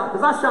I shop,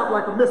 because I shop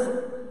like a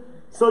missile.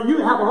 So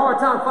you have a hard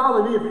time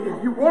following me.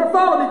 If you want to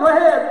follow me, go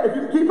ahead, if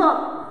you can keep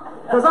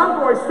up. Because I'm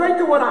going straight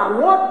to what I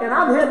want, and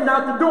I'm heading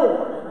out the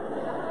door.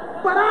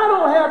 But I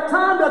don't have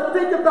time to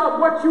think about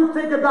what you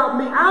think about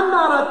me. I'm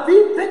not a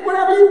thief. Think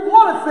whatever you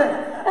want to think.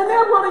 And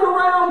they're running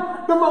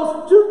around the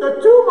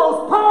two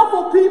most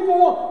powerful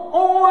people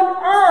on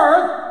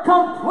earth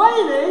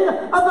complaining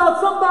about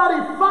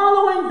somebody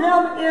following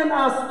them in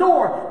a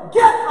store.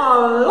 Get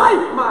a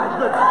life, my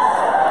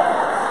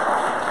goodness.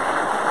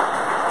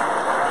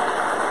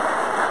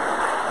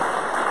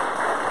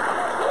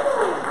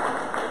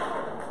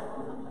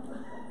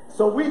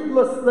 So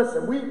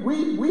listen,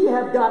 we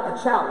have got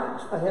a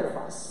challenge ahead of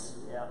us.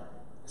 Yeah.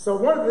 So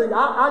one of the things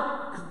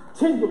I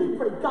continually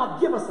pray,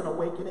 God, give us an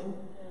awakening.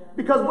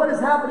 Because what is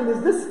happening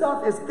is this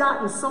stuff has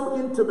gotten so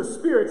into the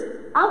spirits.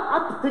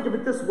 I think of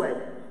it this way.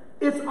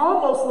 It's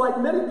almost like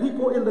many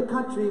people in the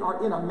country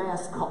are in a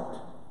mass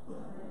cult.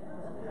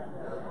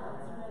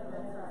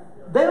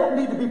 They don't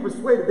need to be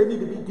persuaded, they need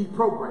to be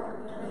deprogrammed.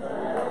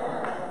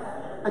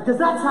 Because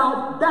that's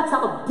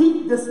how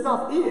deep this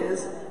stuff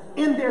is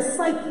in their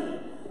psyche.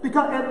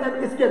 Because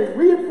and it's getting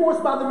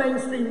reinforced by the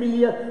mainstream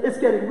media. It's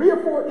getting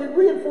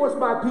reinforced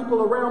by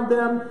people around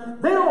them.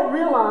 They don't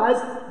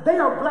realize they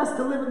are blessed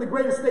to live in the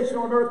greatest nation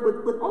on earth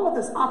with all of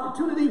this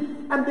opportunity,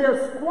 and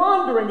they're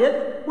squandering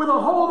it with a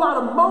whole lot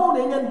of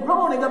moaning and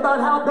groaning about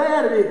how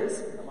bad it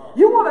is.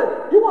 You want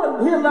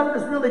to hear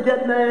leftists really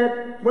get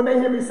mad when they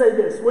hear me say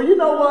this? Well, you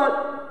know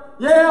what?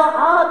 Yeah,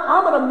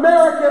 I'm an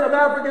American of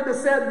African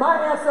descent.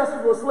 My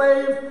ancestors were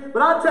slaves.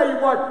 But I'll tell you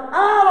what,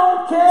 I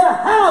don't care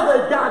how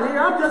they got here.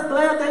 I'm just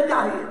glad they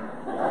got here.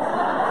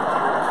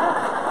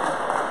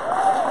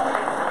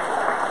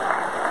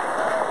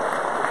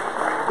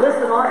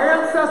 Listen, our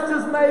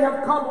ancestors may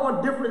have come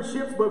on different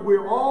ships, but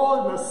we're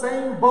all in the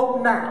same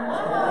boat now.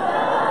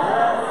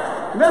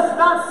 Let's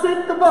not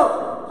sink the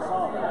boat.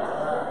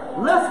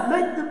 Let's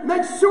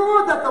make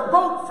sure that the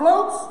boat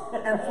floats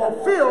and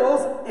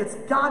fulfills its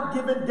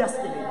God-given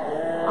destiny.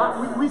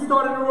 We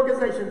started an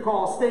organization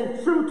called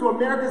Staying True to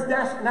America's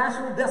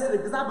National Destiny,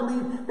 because I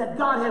believe that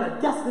God had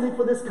a destiny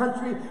for this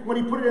country when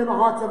he put it in the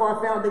hearts of our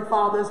founding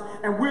fathers,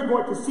 and we're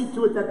going to see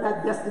to it that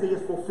that destiny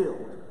is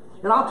fulfilled.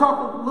 And I'll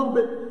talk a little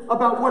bit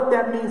about what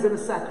that means in a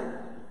second.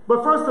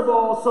 But first of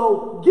all,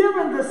 so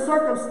given the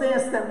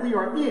circumstance that we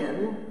are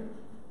in,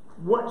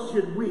 what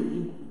should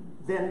we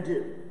then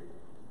do?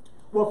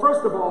 Well,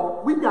 first of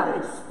all, we've got to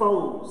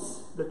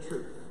expose the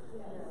truth.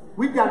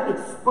 We've got to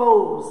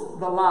expose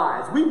the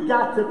lies. We've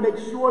got to make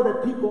sure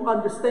that people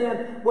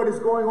understand what is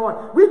going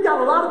on. We've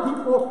got a lot of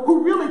people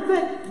who really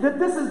think that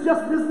this is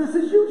just business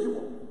as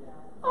usual.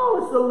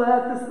 Oh, it's the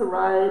left, it's the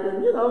right,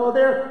 and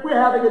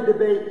we're having a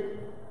debate.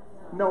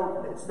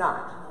 No, it's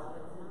not.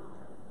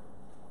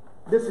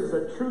 This is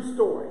a true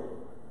story.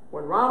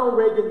 When Ronald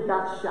Reagan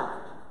got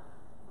shot,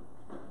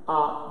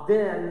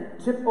 then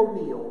Tip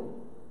O'Neill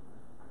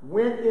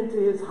went into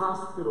his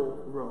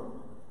hospital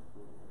room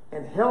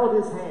and held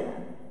his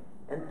hand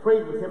and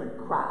prayed with him and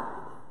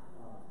cried,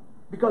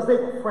 because they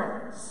were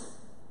friends.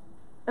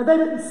 And they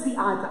didn't see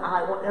eye to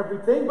eye on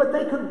everything, but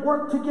they could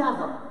work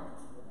together.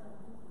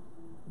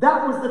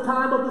 That was the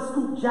time of the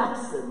Scoop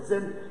Jacksons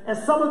and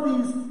some of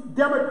these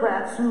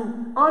Democrats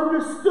who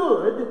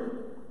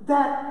understood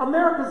that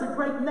America's a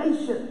great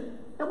nation.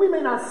 And we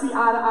may not see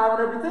eye to eye on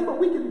everything, but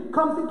we can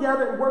come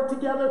together and work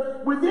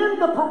together within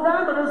the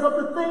parameters of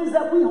the things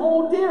that we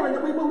hold dear and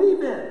that we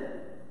believe in.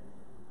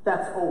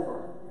 That's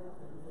over.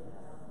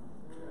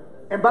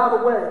 And by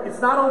the way,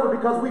 it's not over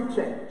because we've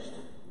changed.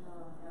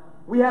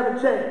 We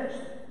haven't changed.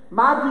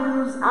 My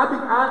views,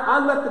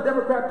 I left the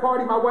Democrat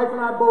Party, my wife and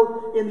I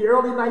both, in the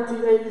early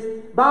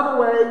 1980s. By the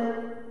way,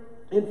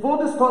 in full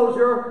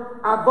disclosure,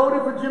 I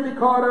voted for Jimmy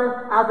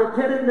Carter. I've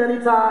repented many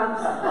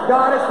times.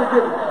 God has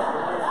forgiven me.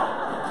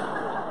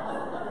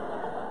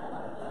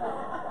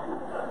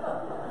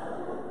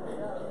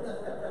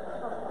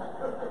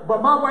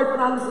 But my wife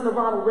and I listened to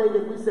Ronald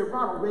Reagan. We said,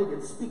 Ronald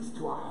Reagan speaks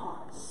to our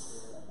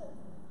hearts.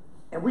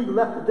 And we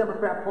left the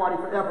Democrat Party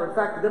forever. In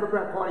fact, the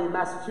Democrat Party in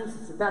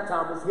Massachusetts at that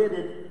time was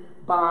headed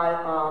by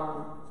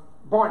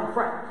Barney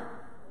Frank,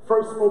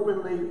 first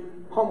openly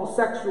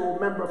homosexual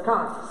member of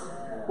Congress.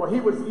 Well, he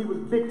was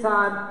big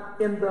time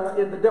in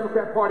the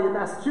Democrat Party in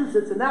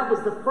Massachusetts, and that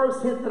was the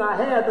first hint that I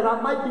had that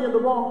I might be in the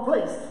wrong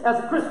place as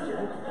a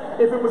Christian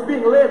if it was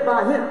being led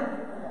by him.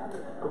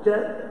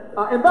 Okay?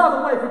 And by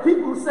the way, for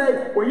people who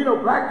say, well, you know,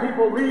 black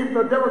people leave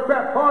the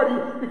Democrat Party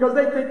because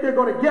they think they're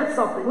going to get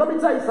something. Let me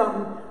tell you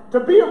something. To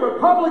be a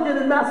Republican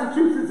in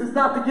Massachusetts is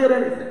not to get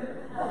anything.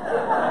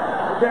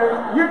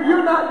 Okay?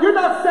 You're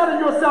not setting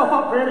yourself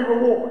up for any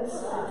rewards.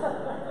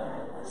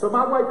 So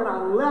my wife and I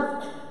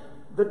left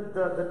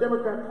the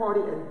Democrat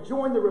Party and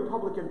joined the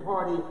Republican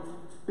Party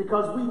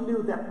because we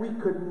knew that we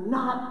could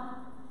not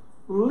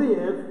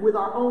live with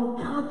our own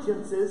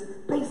consciences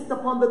based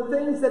upon the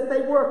things that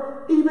they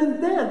were even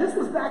then. This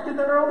was back in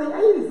the early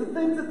 80s, the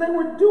things that they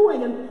were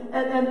doing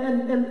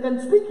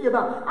and speaking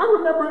about. I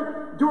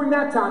remember during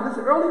that time, this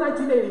is early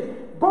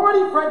 1980s,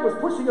 Barney Frank was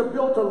pushing a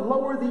bill to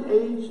lower the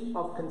age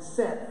of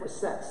consent for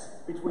sex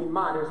between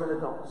minors and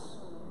adults.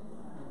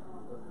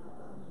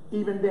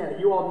 Even then,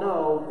 you all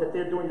know that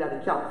they're doing that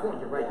in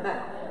California right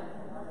now.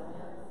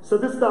 So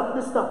this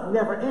stuff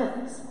never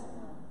ends.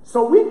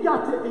 So we've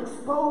got to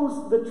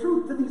expose the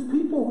truth to these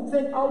people who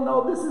think, oh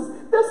no, this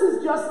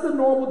is just the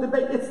normal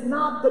debate. It's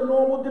not the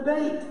normal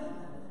debate.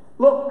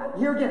 Look,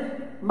 here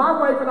again, my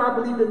wife and I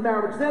believed in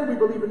marriage then, we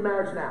believe in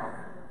marriage now.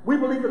 We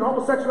believe that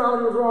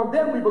homosexuality was wrong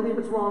then, we believe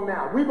it's wrong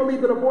now. We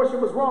believe that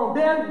abortion was wrong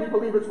then, we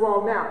believe it's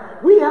wrong now.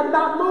 We have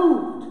not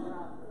moved.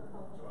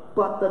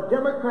 But the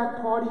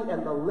Democrat Party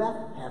and the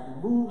left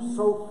have moved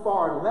so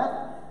far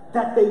left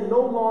that they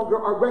no longer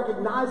are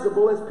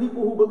recognizable as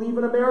people who believe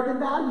in American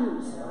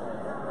values.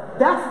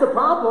 That's the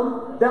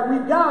problem that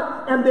we've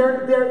got, and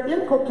they're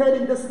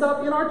inculcating this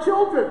stuff in our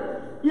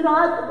children. You know,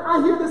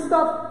 I hear this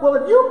stuff, well,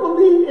 if you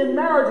believe in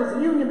marriage as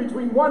a union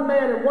between one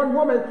man and one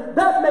woman,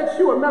 that makes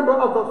you a member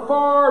of the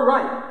far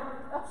right.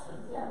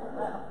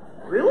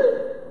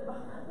 Really?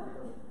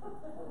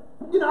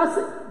 You know, I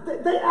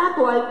said, they act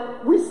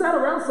like we sat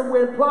around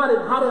somewhere and plotted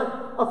how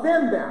to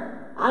offend them.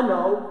 I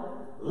know.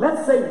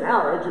 Let's say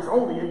marriage is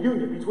only a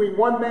union between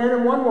one man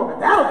and one woman.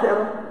 That'll get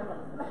them.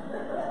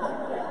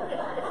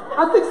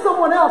 I think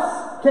someone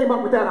else came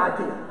up with that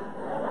idea.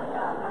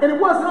 And it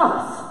wasn't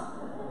us.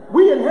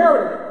 We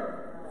inherited it.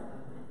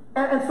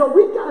 And so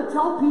we've got to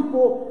tell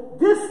people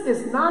this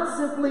is not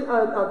simply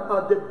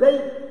a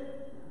debate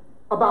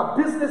about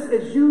business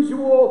as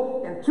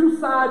usual and two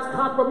sides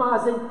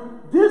compromising.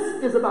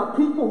 This is about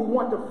people who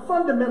want to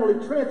fundamentally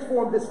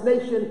transform this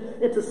nation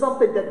into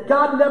something that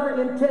God never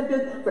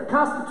intended, the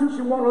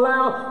Constitution won't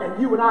allow, and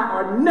you and I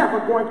are never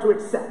going to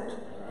accept.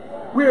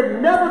 We're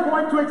never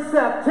going to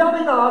accept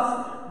telling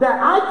us that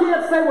I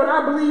can't say what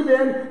I believe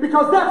in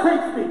because that's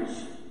hate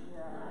speech.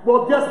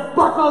 Well, just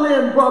buckle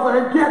in, brother,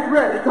 and get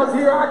ready, because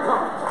here I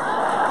come.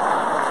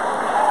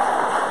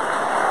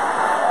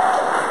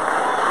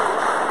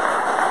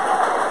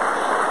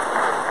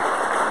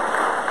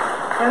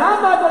 And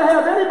I'm not going to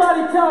have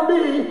anybody tell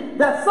me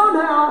that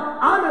somehow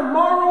I'm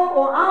immoral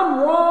or I'm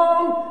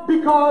wrong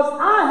because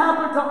I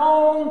happen to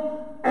own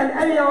an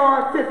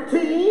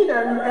AR-15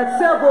 and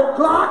several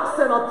Glocks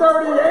and a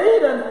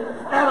 38 and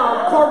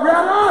a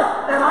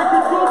Beretta, and I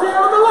can go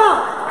down the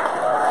line.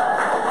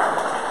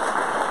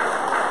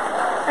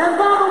 And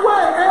by the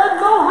way, and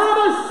know how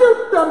to shoot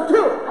them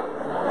too.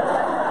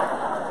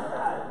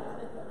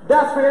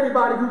 That's for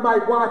anybody who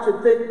might watch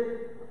and think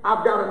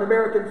I've got an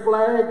American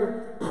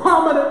flag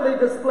prominently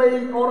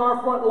displayed on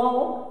our front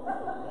lawn.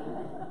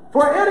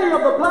 For any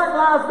of the Black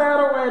Lives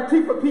Matter or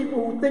Antifa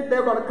people who think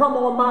they're going to come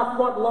on my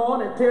front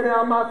lawn and tear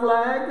down my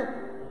flag,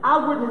 I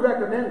wouldn't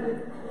recommend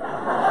it.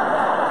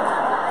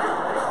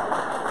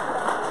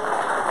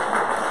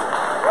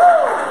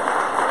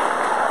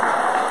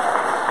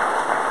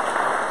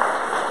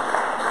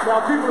 Now,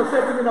 people have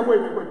said to me, now,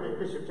 wait,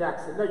 Bishop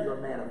Jackson, no, you're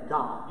a man of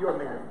God. You're a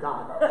man of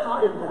God.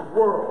 How in the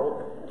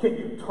world can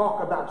you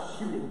talk about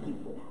shooting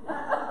people?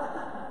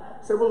 I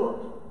said, well, look,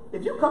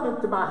 if you come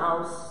into my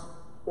house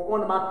or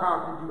onto my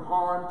property and do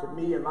harm to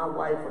me and my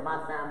wife or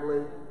my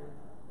family,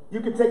 you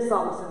can take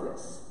solace in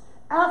this.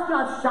 After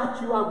I've shot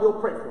you, I will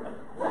pray for you.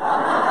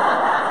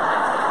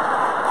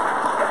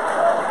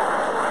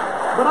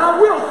 But I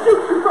will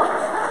shoot you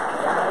first.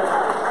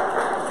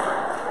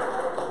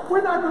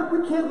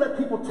 We can't let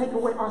people take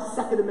away our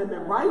Second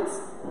Amendment rights.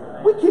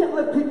 We can't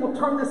let people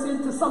turn this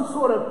into some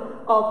sort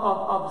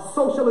of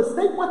socialist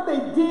state. What they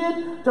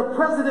did to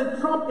President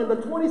Trump in the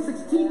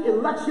 2016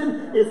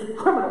 election is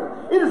criminal.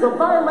 It is a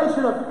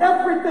violation of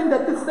everything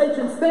that this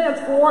nation stands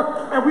for,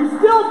 and we've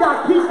still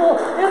got people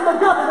in the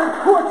government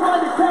who are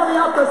trying to carry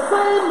out the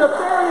same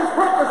nefarious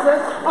purposes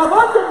of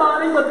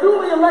undermining the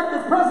duly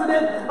elected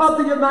president of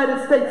the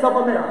United States of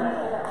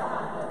America.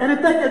 And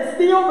if they can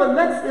steal the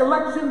next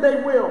election, they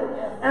will.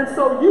 And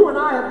so you and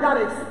I have got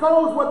to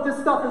expose what this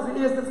stuff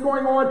is that's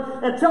going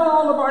on and tell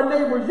all of our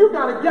neighbors, you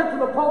got to get to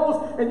the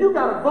polls and you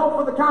got to vote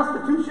for the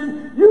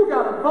Constitution. You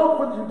got to vote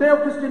for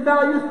Judeo-Christian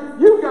values.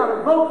 You got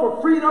to vote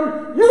for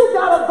freedom. You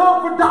got to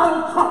vote for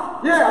Donald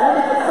Trump. Yeah, let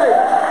me just say it.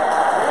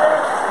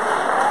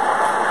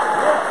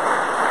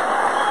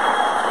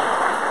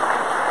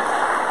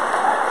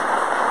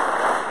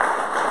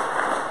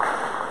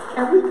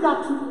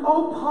 got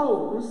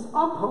to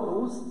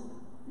oppose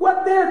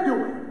what they're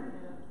doing.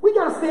 We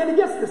got to stand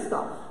against this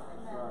stuff.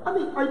 I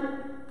mean,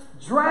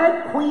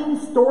 drag queen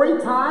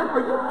story time? Are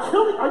you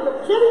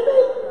kidding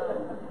me?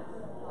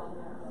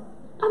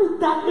 I mean,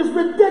 that is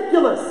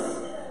ridiculous.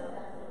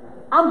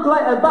 I'm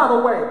glad, and by the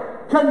way,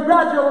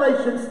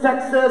 congratulations,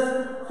 Texas,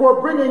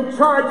 for bringing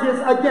charges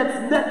against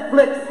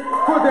Netflix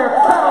for their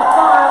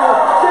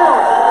pedophile film.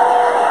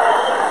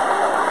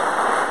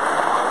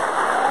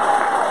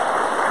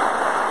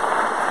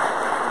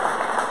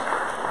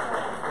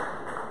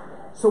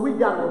 So we've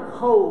got to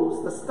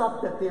oppose the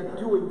stuff that they're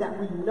doing that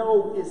we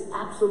know is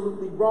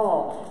absolutely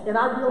wrong. And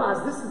I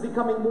realize this is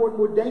becoming more and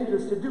more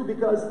dangerous to do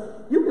because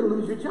you can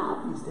lose your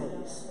job these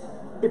days.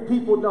 If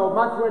people know,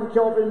 my friend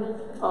Kelvin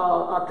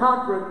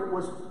Cochran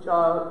was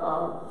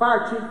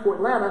fire chief for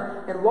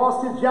Atlanta and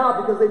lost his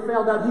job because they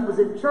found out he was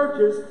in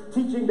churches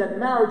teaching that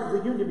marriage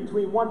is a union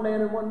between one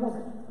man and one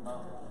woman.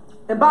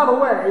 And by the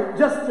way,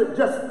 just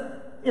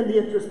in the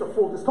interest of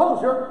full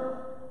disclosure,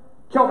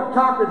 Kelvin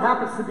Cochran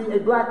happens to be a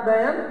black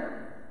man,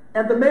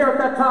 and the mayor at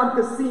that time,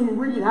 Kasim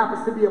Reed,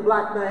 happens to be a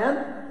black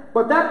man.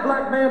 But that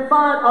black man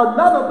fired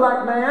another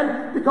black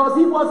man because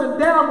he wasn't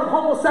down with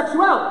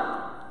homosexuality.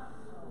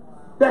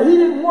 That he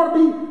didn't want to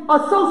be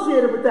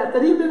associated with that,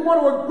 that he didn't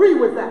want to agree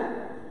with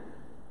that.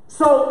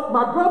 So,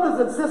 my brothers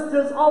and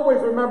sisters,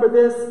 always remember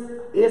this: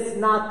 it's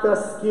not the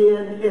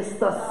skin, it's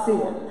the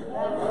sin.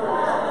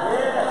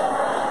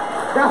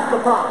 That's the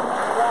problem.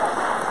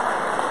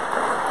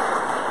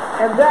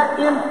 And that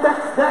can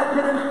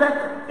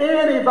infect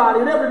anybody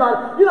and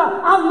everybody. You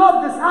know, I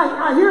love this.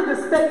 I hear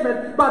this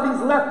statement by these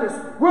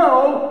leftists.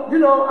 Well, you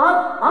know,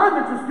 I'm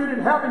interested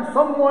in having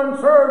someone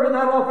serve in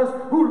that office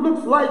who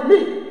looks like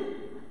me.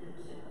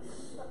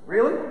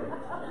 Really?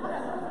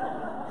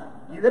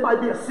 There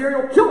might be a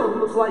serial killer who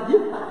looks like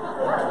you.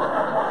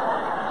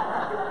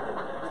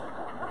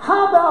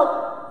 How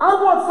about, I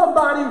want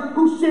somebody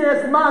who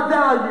shares my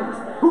values,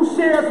 who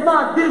shares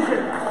my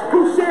vision,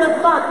 who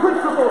shares my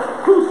principles,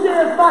 who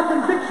shares my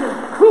convictions,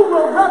 who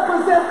will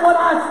represent what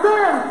I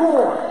stand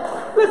for.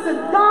 Listen,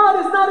 God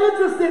is not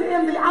interested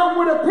in the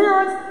outward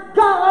appearance.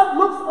 God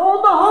looks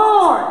on the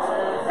heart.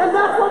 And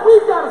that's what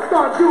we've got to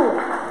start doing.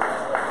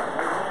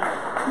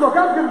 Look,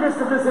 I'm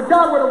convinced of this. If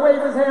God were to wave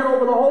his hand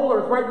over the whole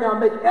earth right now and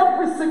make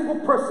every single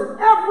person,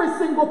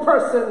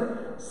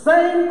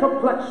 same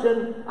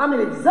complexion, I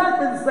mean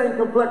exactly the same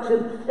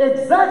complexion,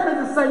 exactly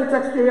the same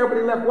texture hair, but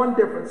he left one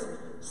difference.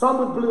 Some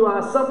with blue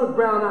eyes, some with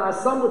brown eyes,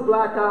 some with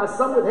black eyes,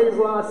 some with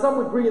hazel eyes, some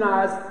with green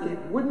eyes, it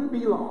wouldn't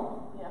be long.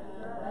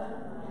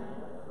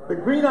 The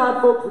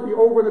green-eyed folks would be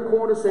over in the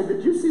corner saying,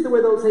 did you see the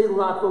way those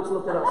hazel-eyed folks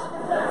looked at us?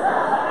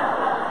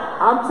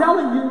 I'm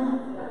telling you,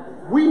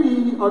 we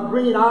need a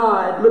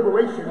green-eyed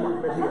liberation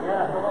movement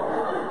here.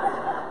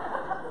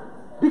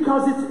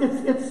 Because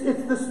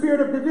it's the spirit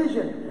of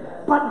division.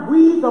 But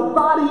we, the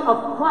body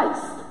of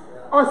Christ,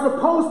 are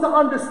supposed to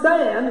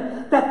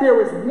understand that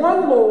there is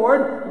one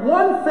Lord,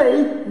 one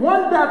faith,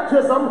 one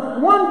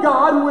baptism, one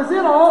God who is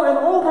in all and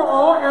over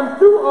all and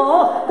through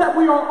all, that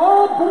we are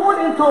all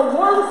born into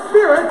one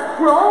spirit,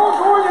 we're all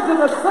going into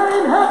the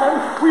same heaven,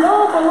 we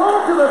all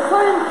belong to the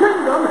same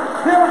kingdom.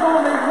 There is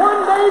only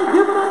one name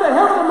given unto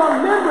heaven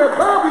among men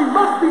whereby we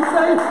must be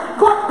saved,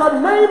 but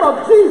the name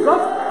of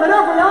Jesus, that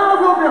every eye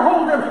will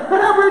behold him,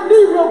 that every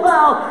knee will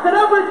bow, that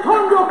every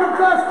tongue will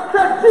confess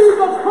that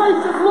Jesus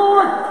Christ is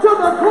Lord, to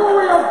the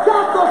glory of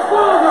God the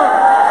Father.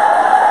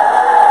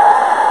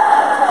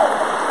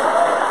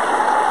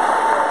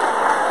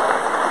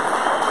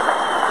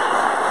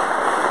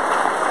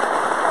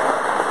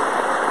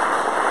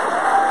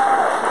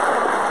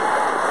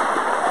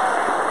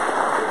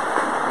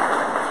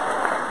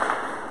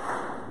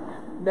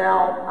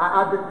 Now,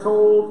 I've been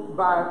told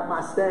by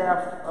my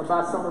staff,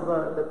 by some of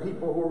the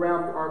people who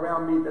are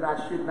around me, that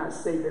I should not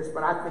say this,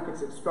 but I think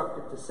it's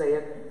instructive to say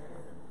it.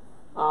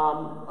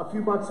 A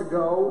few months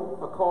ago,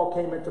 a call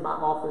came into my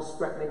office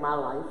threatening my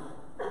life,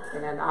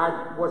 and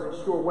I wasn't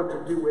sure what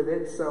to do with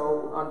it,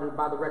 so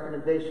by the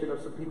recommendation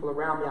of some people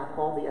around me, I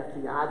called the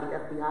FBI.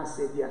 The FBI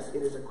said, yes,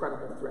 it is a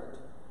credible threat.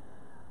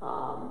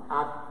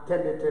 I've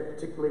tended to,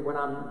 particularly when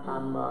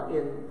I'm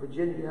in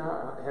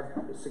Virginia,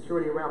 have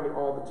security around me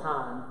all the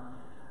time.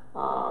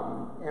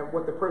 And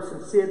what the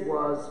person said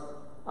was,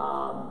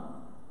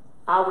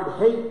 I would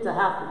hate to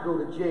have to go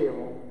to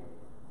jail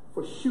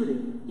for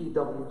shooting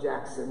E.W.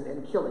 Jackson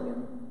and killing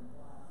him,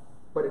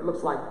 but it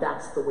looks like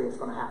that's the way it's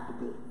going to have to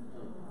be.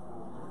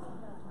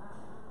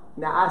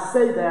 Now, I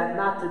say that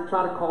not to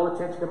try to call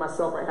attention to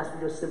myself or ask for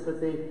your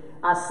sympathy.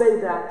 I say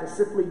that to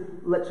simply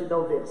let you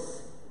know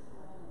this.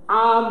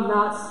 I'm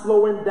not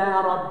slowing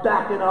down or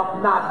backing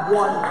up, not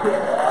one bit.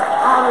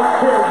 I don't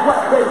care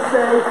what they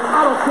say.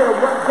 I don't care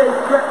what they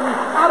threaten.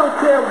 I don't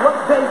care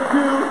what they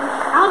do.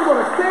 I'm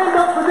going to stand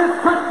up for this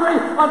country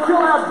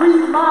until I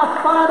breathe my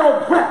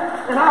final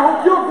breath. And I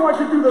hope you're going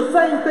to do the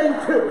same thing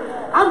too.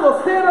 I'm going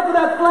to stand up for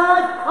that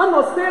flag. I'm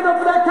going to stand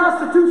up for that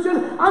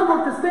Constitution. I'm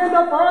going to stand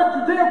up for our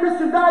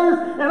Judeo-Christian values,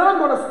 and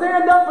I'm going to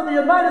stand up for the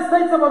United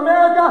States of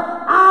America.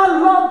 I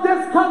love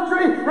this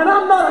country, and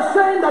I'm not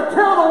ashamed to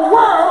tell the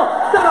world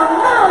that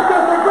America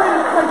is the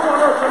greatest place on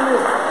earth to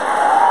live.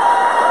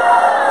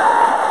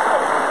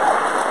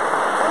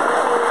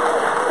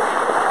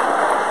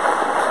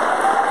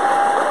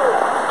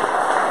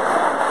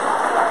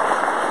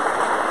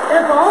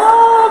 And for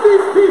all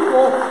these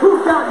people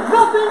who've got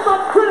nothing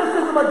but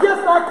criticism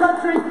against our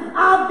country,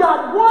 I've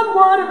got one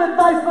word of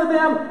advice for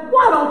them.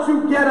 Why don't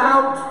you get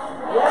out?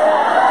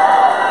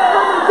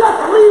 Just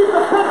leave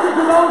the country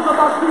to those of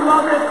us who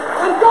love it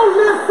and go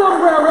live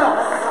somewhere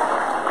else.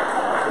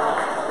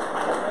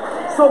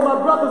 So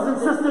my brothers and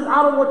sisters,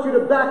 I don't want you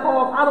to back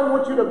off. I don't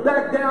want you to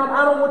back down.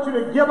 I don't want you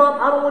to give up.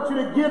 I don't want you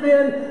to give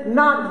in,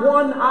 not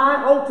one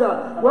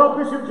iota. Well,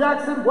 Bishop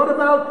Jackson, what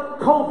about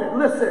COVID?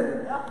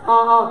 Listen,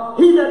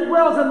 he that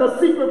dwells in the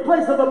secret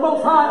place of the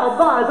Most High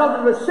abides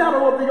under the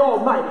shadow of the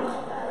Almighty.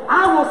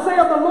 I will say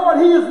of the Lord,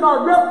 He is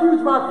my refuge,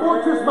 my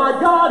fortress, my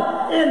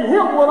God. In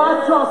Him will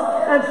I trust,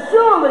 and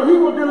surely He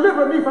will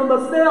deliver me from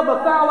the snare of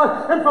the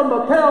fowler and from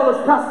the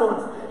perilous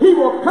pestilence. He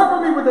will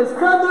cover me with His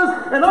feathers,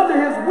 and under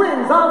His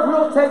wings I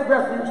will take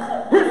refuge.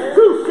 His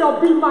truth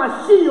shall be my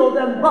shield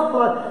and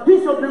buckler.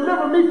 He shall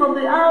deliver me from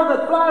the arrow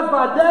that flies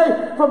by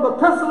day, from the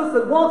pestilence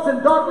that walks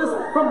in darkness,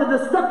 from the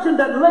destruction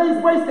that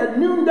lays waste at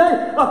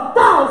noonday.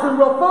 1,000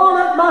 will fall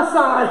at my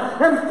side,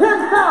 and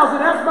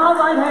 10,000 at my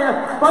right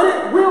hand, but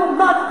it will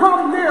not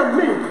come near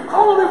me.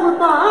 Only with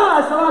my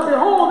eyes shall I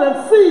behold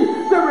and see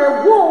the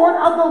reward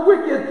of the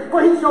wicked, for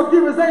He shall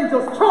give His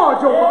angels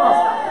charge over us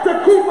to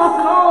keep us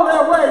in all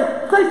their ways.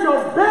 They shall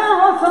bear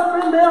us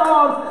up in their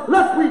arms,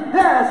 lest we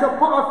dash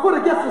our foot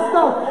against a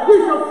stone. We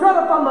shall tread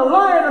upon the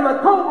lion and the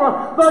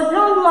cobra, the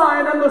young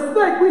lion and the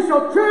snake. We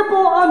shall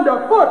trample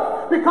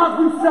underfoot, because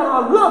we set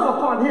our love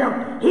upon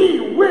Him.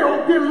 He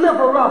will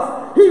deliver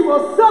us. He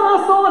will set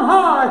us on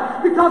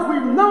high, because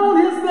we've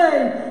known His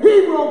name.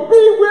 He will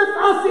be with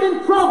us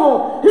in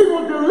trouble. He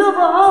will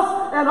deliver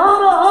us and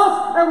honor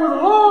us, and with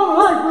long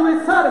life will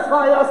He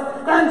satisfy us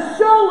and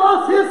show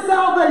us His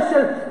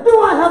salvation.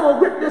 Do I have a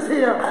witness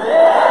here?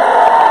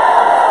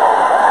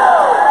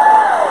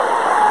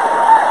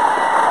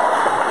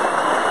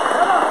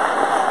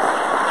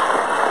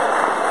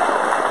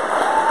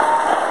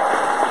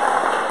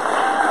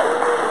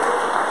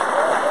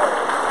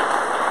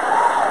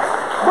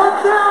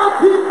 But there are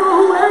people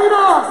who hate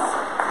us.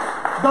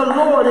 The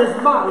Lord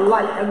is my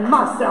light and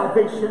my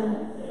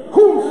salvation.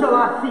 Whom shall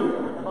I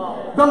fear?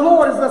 The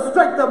Lord is the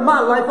strength of my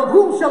life. Of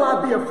whom shall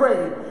I be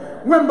afraid?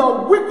 When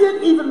the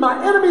wicked, even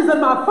my enemies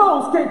and my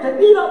foes, came to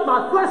eat up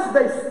my flesh,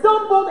 they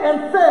stumbled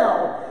and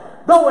fell.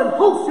 Though an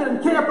host should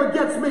encamp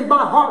against me,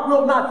 my heart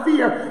will not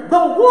fear.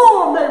 Though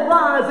war may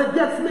rise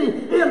against me,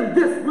 in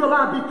this will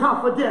I be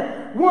confident.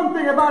 One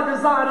thing have I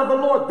desired of the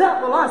Lord,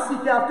 that will I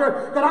seek after,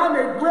 that I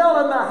may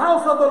dwell in the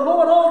house of the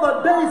Lord all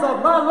the days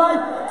of my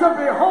life, to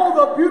behold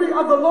the beauty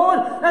of the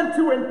Lord, and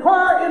to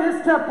inquire in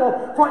His temple.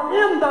 For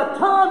in the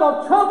time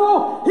of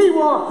trouble He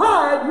will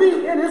hide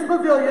me in His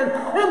pavilion.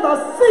 In the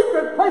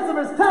secret place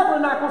of His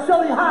tabernacle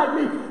shall He hide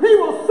me. He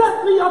will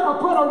set me up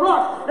upon a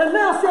rock, and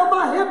now shall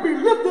my head be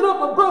lifted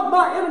up above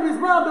my enemies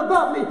round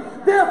about me.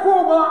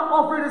 Therefore will I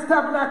offer in His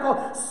tabernacle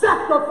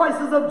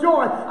sacrifices of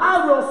joy.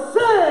 I will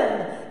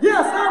sing.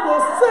 Yes, I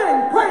will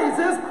sing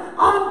praises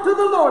unto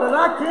the Lord. And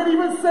I can't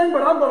even sing,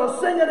 but I'm going to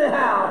sing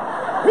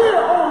anyhow. Hear,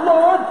 O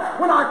Lord,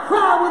 when I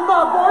cry with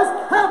my voice,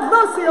 have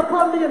mercy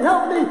upon me and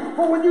help me.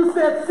 For when you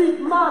said, seek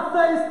my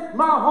face,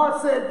 my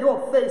heart said, your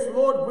face,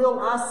 Lord,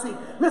 will I seek.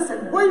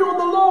 Listen, wait on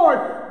the Lord.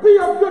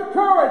 Be of good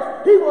courage.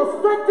 He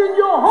will strengthen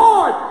your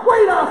heart.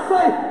 Wait, I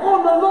say,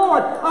 on the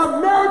Lord.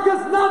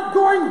 America's not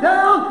going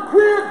down.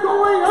 We're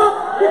going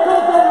up,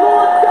 because the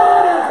Lord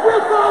God is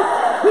with us.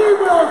 He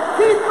will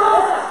keep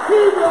us.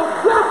 He will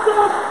bless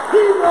us.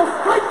 He will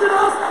strengthen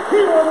us.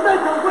 He will make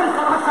a way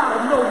for us out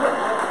of nowhere.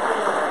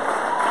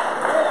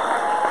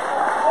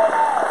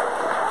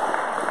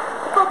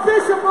 But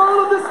Bishop,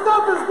 all of this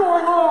stuff is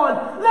going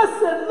on.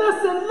 Listen.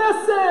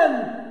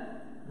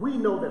 We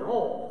know that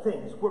all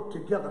things work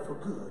together for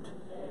good.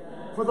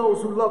 For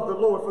those who love the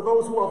Lord, for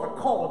those who are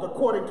the called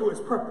according to His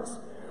purpose.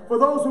 For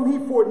those whom He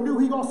foreknew,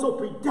 He also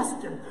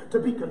predestined to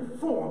be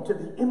conformed to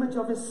the image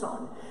of His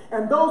Son.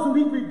 And those whom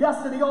He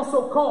predestined, He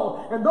also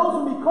called. And those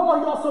whom He called,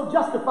 He also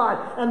justified.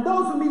 And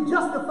those whom He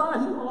justified,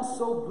 He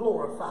also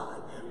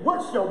glorified.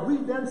 What shall we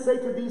then say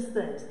to these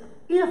things?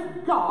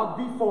 If God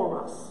be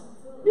for us.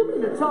 You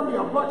mean to tell me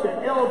a bunch of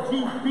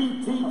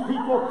LGBT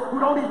people who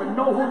don't even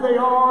know who they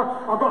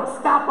are going to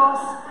stop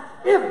us?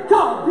 If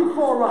God be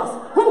for us,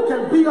 who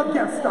can be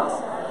against us?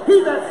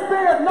 He that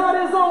spared not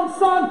His own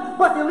Son,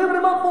 but delivered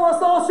Him up for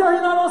us all, shall He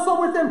not also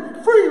with Him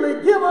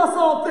freely give us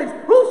all things?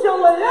 Who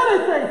shall lay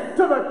anything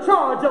to the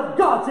charge of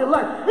God's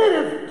elect? It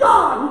is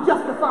God who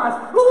justifies.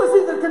 Who is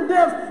He that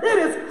condemns? It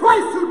is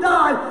Christ who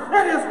died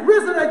and is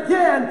risen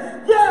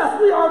again. Yes,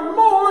 we are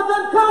more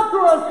than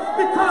conquerors,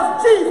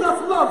 because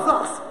Jesus loves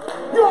us.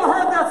 You all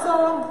heard that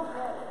song?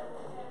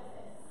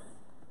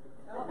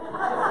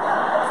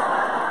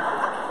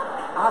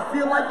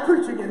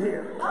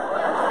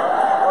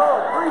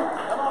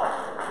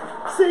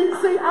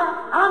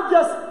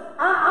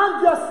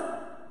 I'm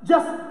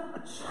just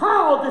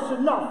childish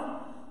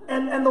enough,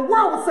 and the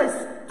world would say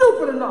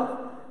stupid enough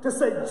to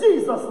say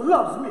Jesus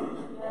loves me.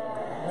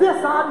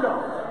 This I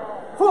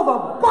know, for the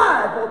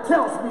Bible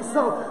tells me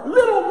so.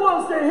 Little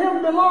ones to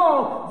him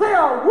belong. They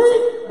are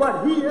weak,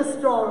 but he is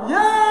strong.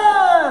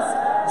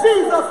 Yes,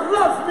 Jesus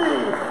loves me.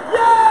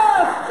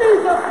 Yes,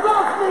 Jesus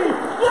loves me.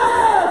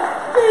 Yes,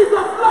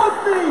 Jesus loves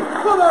me,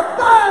 for the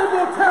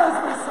Bible tells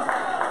me so.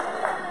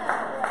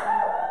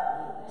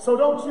 So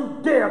don't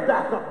you dare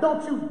back up.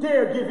 Don't you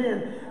dare give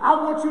in. I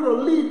want you to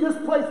leave this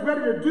place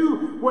ready to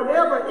do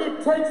whatever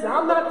it takes. And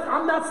I'm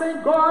not saying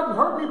go out and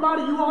hurt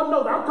anybody. You all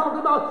know that. I'm talking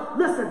about,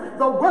 listen,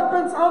 the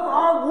weapons of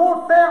our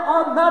warfare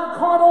are not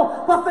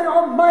carnal, but they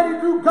are mighty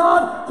through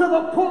God to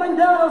the pulling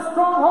down of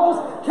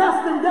strongholds,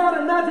 casting down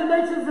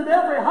imaginations and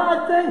every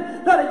high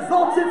thing that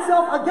exalts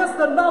itself against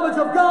the knowledge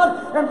of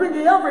God, and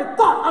bringing every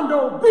thought under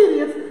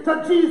obedience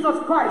to Jesus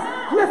Christ.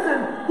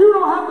 Listen, you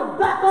don't have to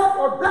back up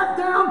or back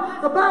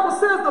down. The Bible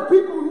says the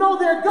people who know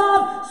their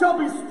God shall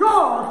be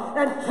strong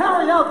and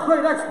carry out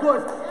great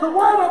exploits. The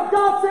Word of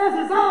God says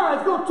his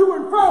eyes go to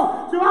and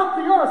fro throughout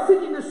the earth,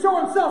 seeking to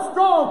show himself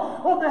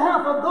strong on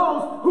behalf of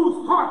those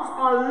whose hearts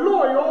are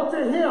loyal to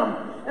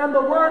him. And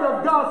the Word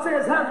of God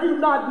says, have you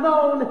not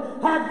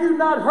known, have you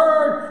not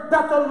heard,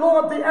 that the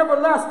Lord, the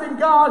everlasting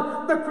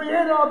God, the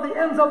creator of the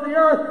ends of the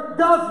earth,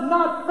 does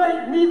not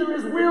faint, neither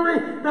is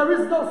weary. There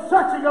is no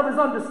searching of his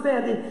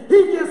understanding.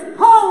 He gives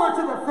power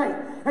to the faint,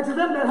 and to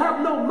them that have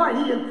no might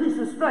he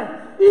increases strength.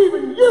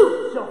 Even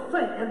youth shall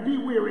faint and be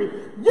weary.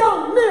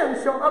 Young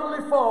men shall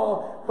utterly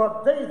fall,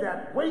 but they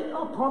that wait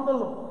upon the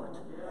Lord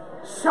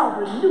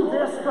shall renew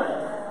their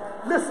strength.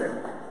 Listen,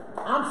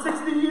 I'm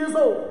 60 years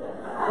old,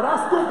 but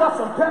I still got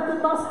some pep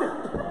in my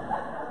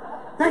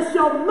step. They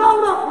shall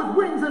mount up with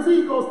wings as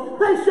eagles.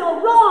 They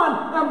shall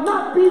run and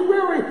not be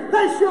weary.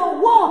 They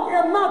shall walk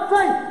and not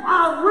faint.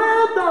 I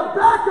read the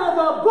back of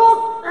the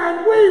book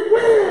and we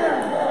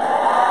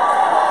win.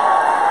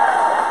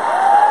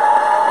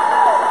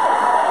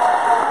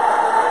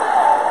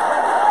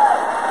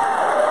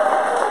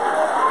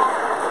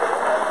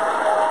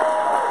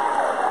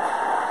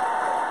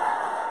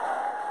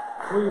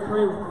 Will you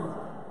pray with me?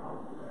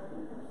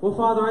 Well,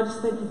 Father, I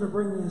just thank you for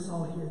bringing us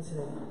all here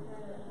today.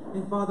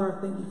 And Father,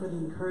 I thank you for the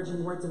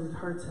encouraging words that we've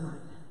heard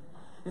tonight.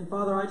 And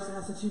Father, I just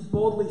ask that you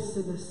boldly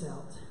send us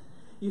out.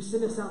 You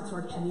send us out to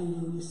our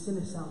community, and you send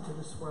us out to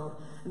this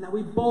world. And that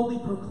we boldly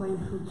proclaim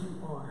who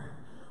you are.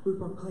 We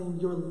proclaim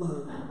your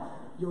love,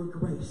 your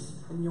grace,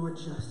 and your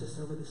justice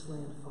over this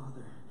land,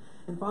 Father.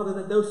 And Father,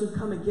 that those who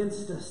come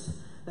against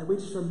us, that we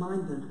just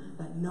remind them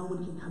that no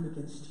one can come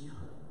against you.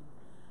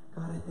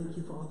 God, I thank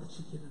you for all that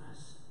you've given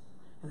us.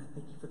 And I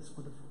thank you for this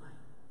wonderful night.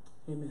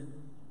 Amen.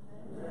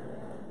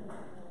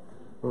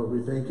 Lord,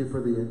 we thank you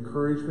for the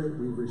encouragement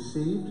we've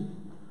received.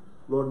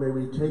 Lord, may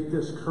we take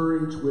this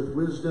courage with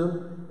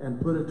wisdom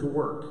and put it to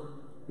work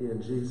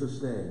in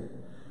Jesus' name.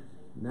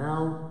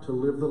 Now to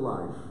live the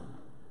life.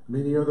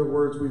 Many are the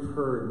words we've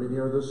heard. Many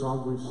are the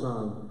songs we've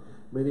sung.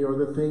 Many are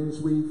the things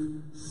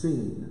we've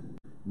seen.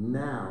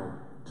 Now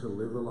to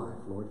live the life,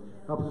 Lord.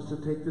 Help us to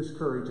take this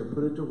courage and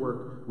put it to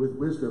work with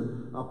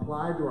wisdom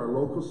applied to our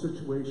local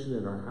situation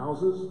in our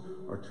houses,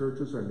 our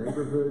churches, our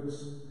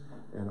neighborhoods,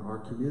 and our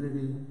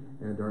community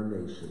and our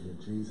nation. In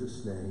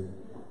Jesus' name,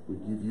 we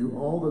give you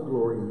all the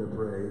glory and the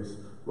praise.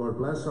 Lord,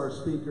 bless our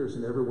speakers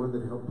and everyone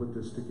that helped put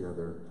this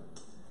together.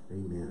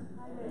 Amen.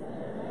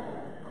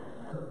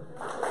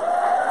 Amen.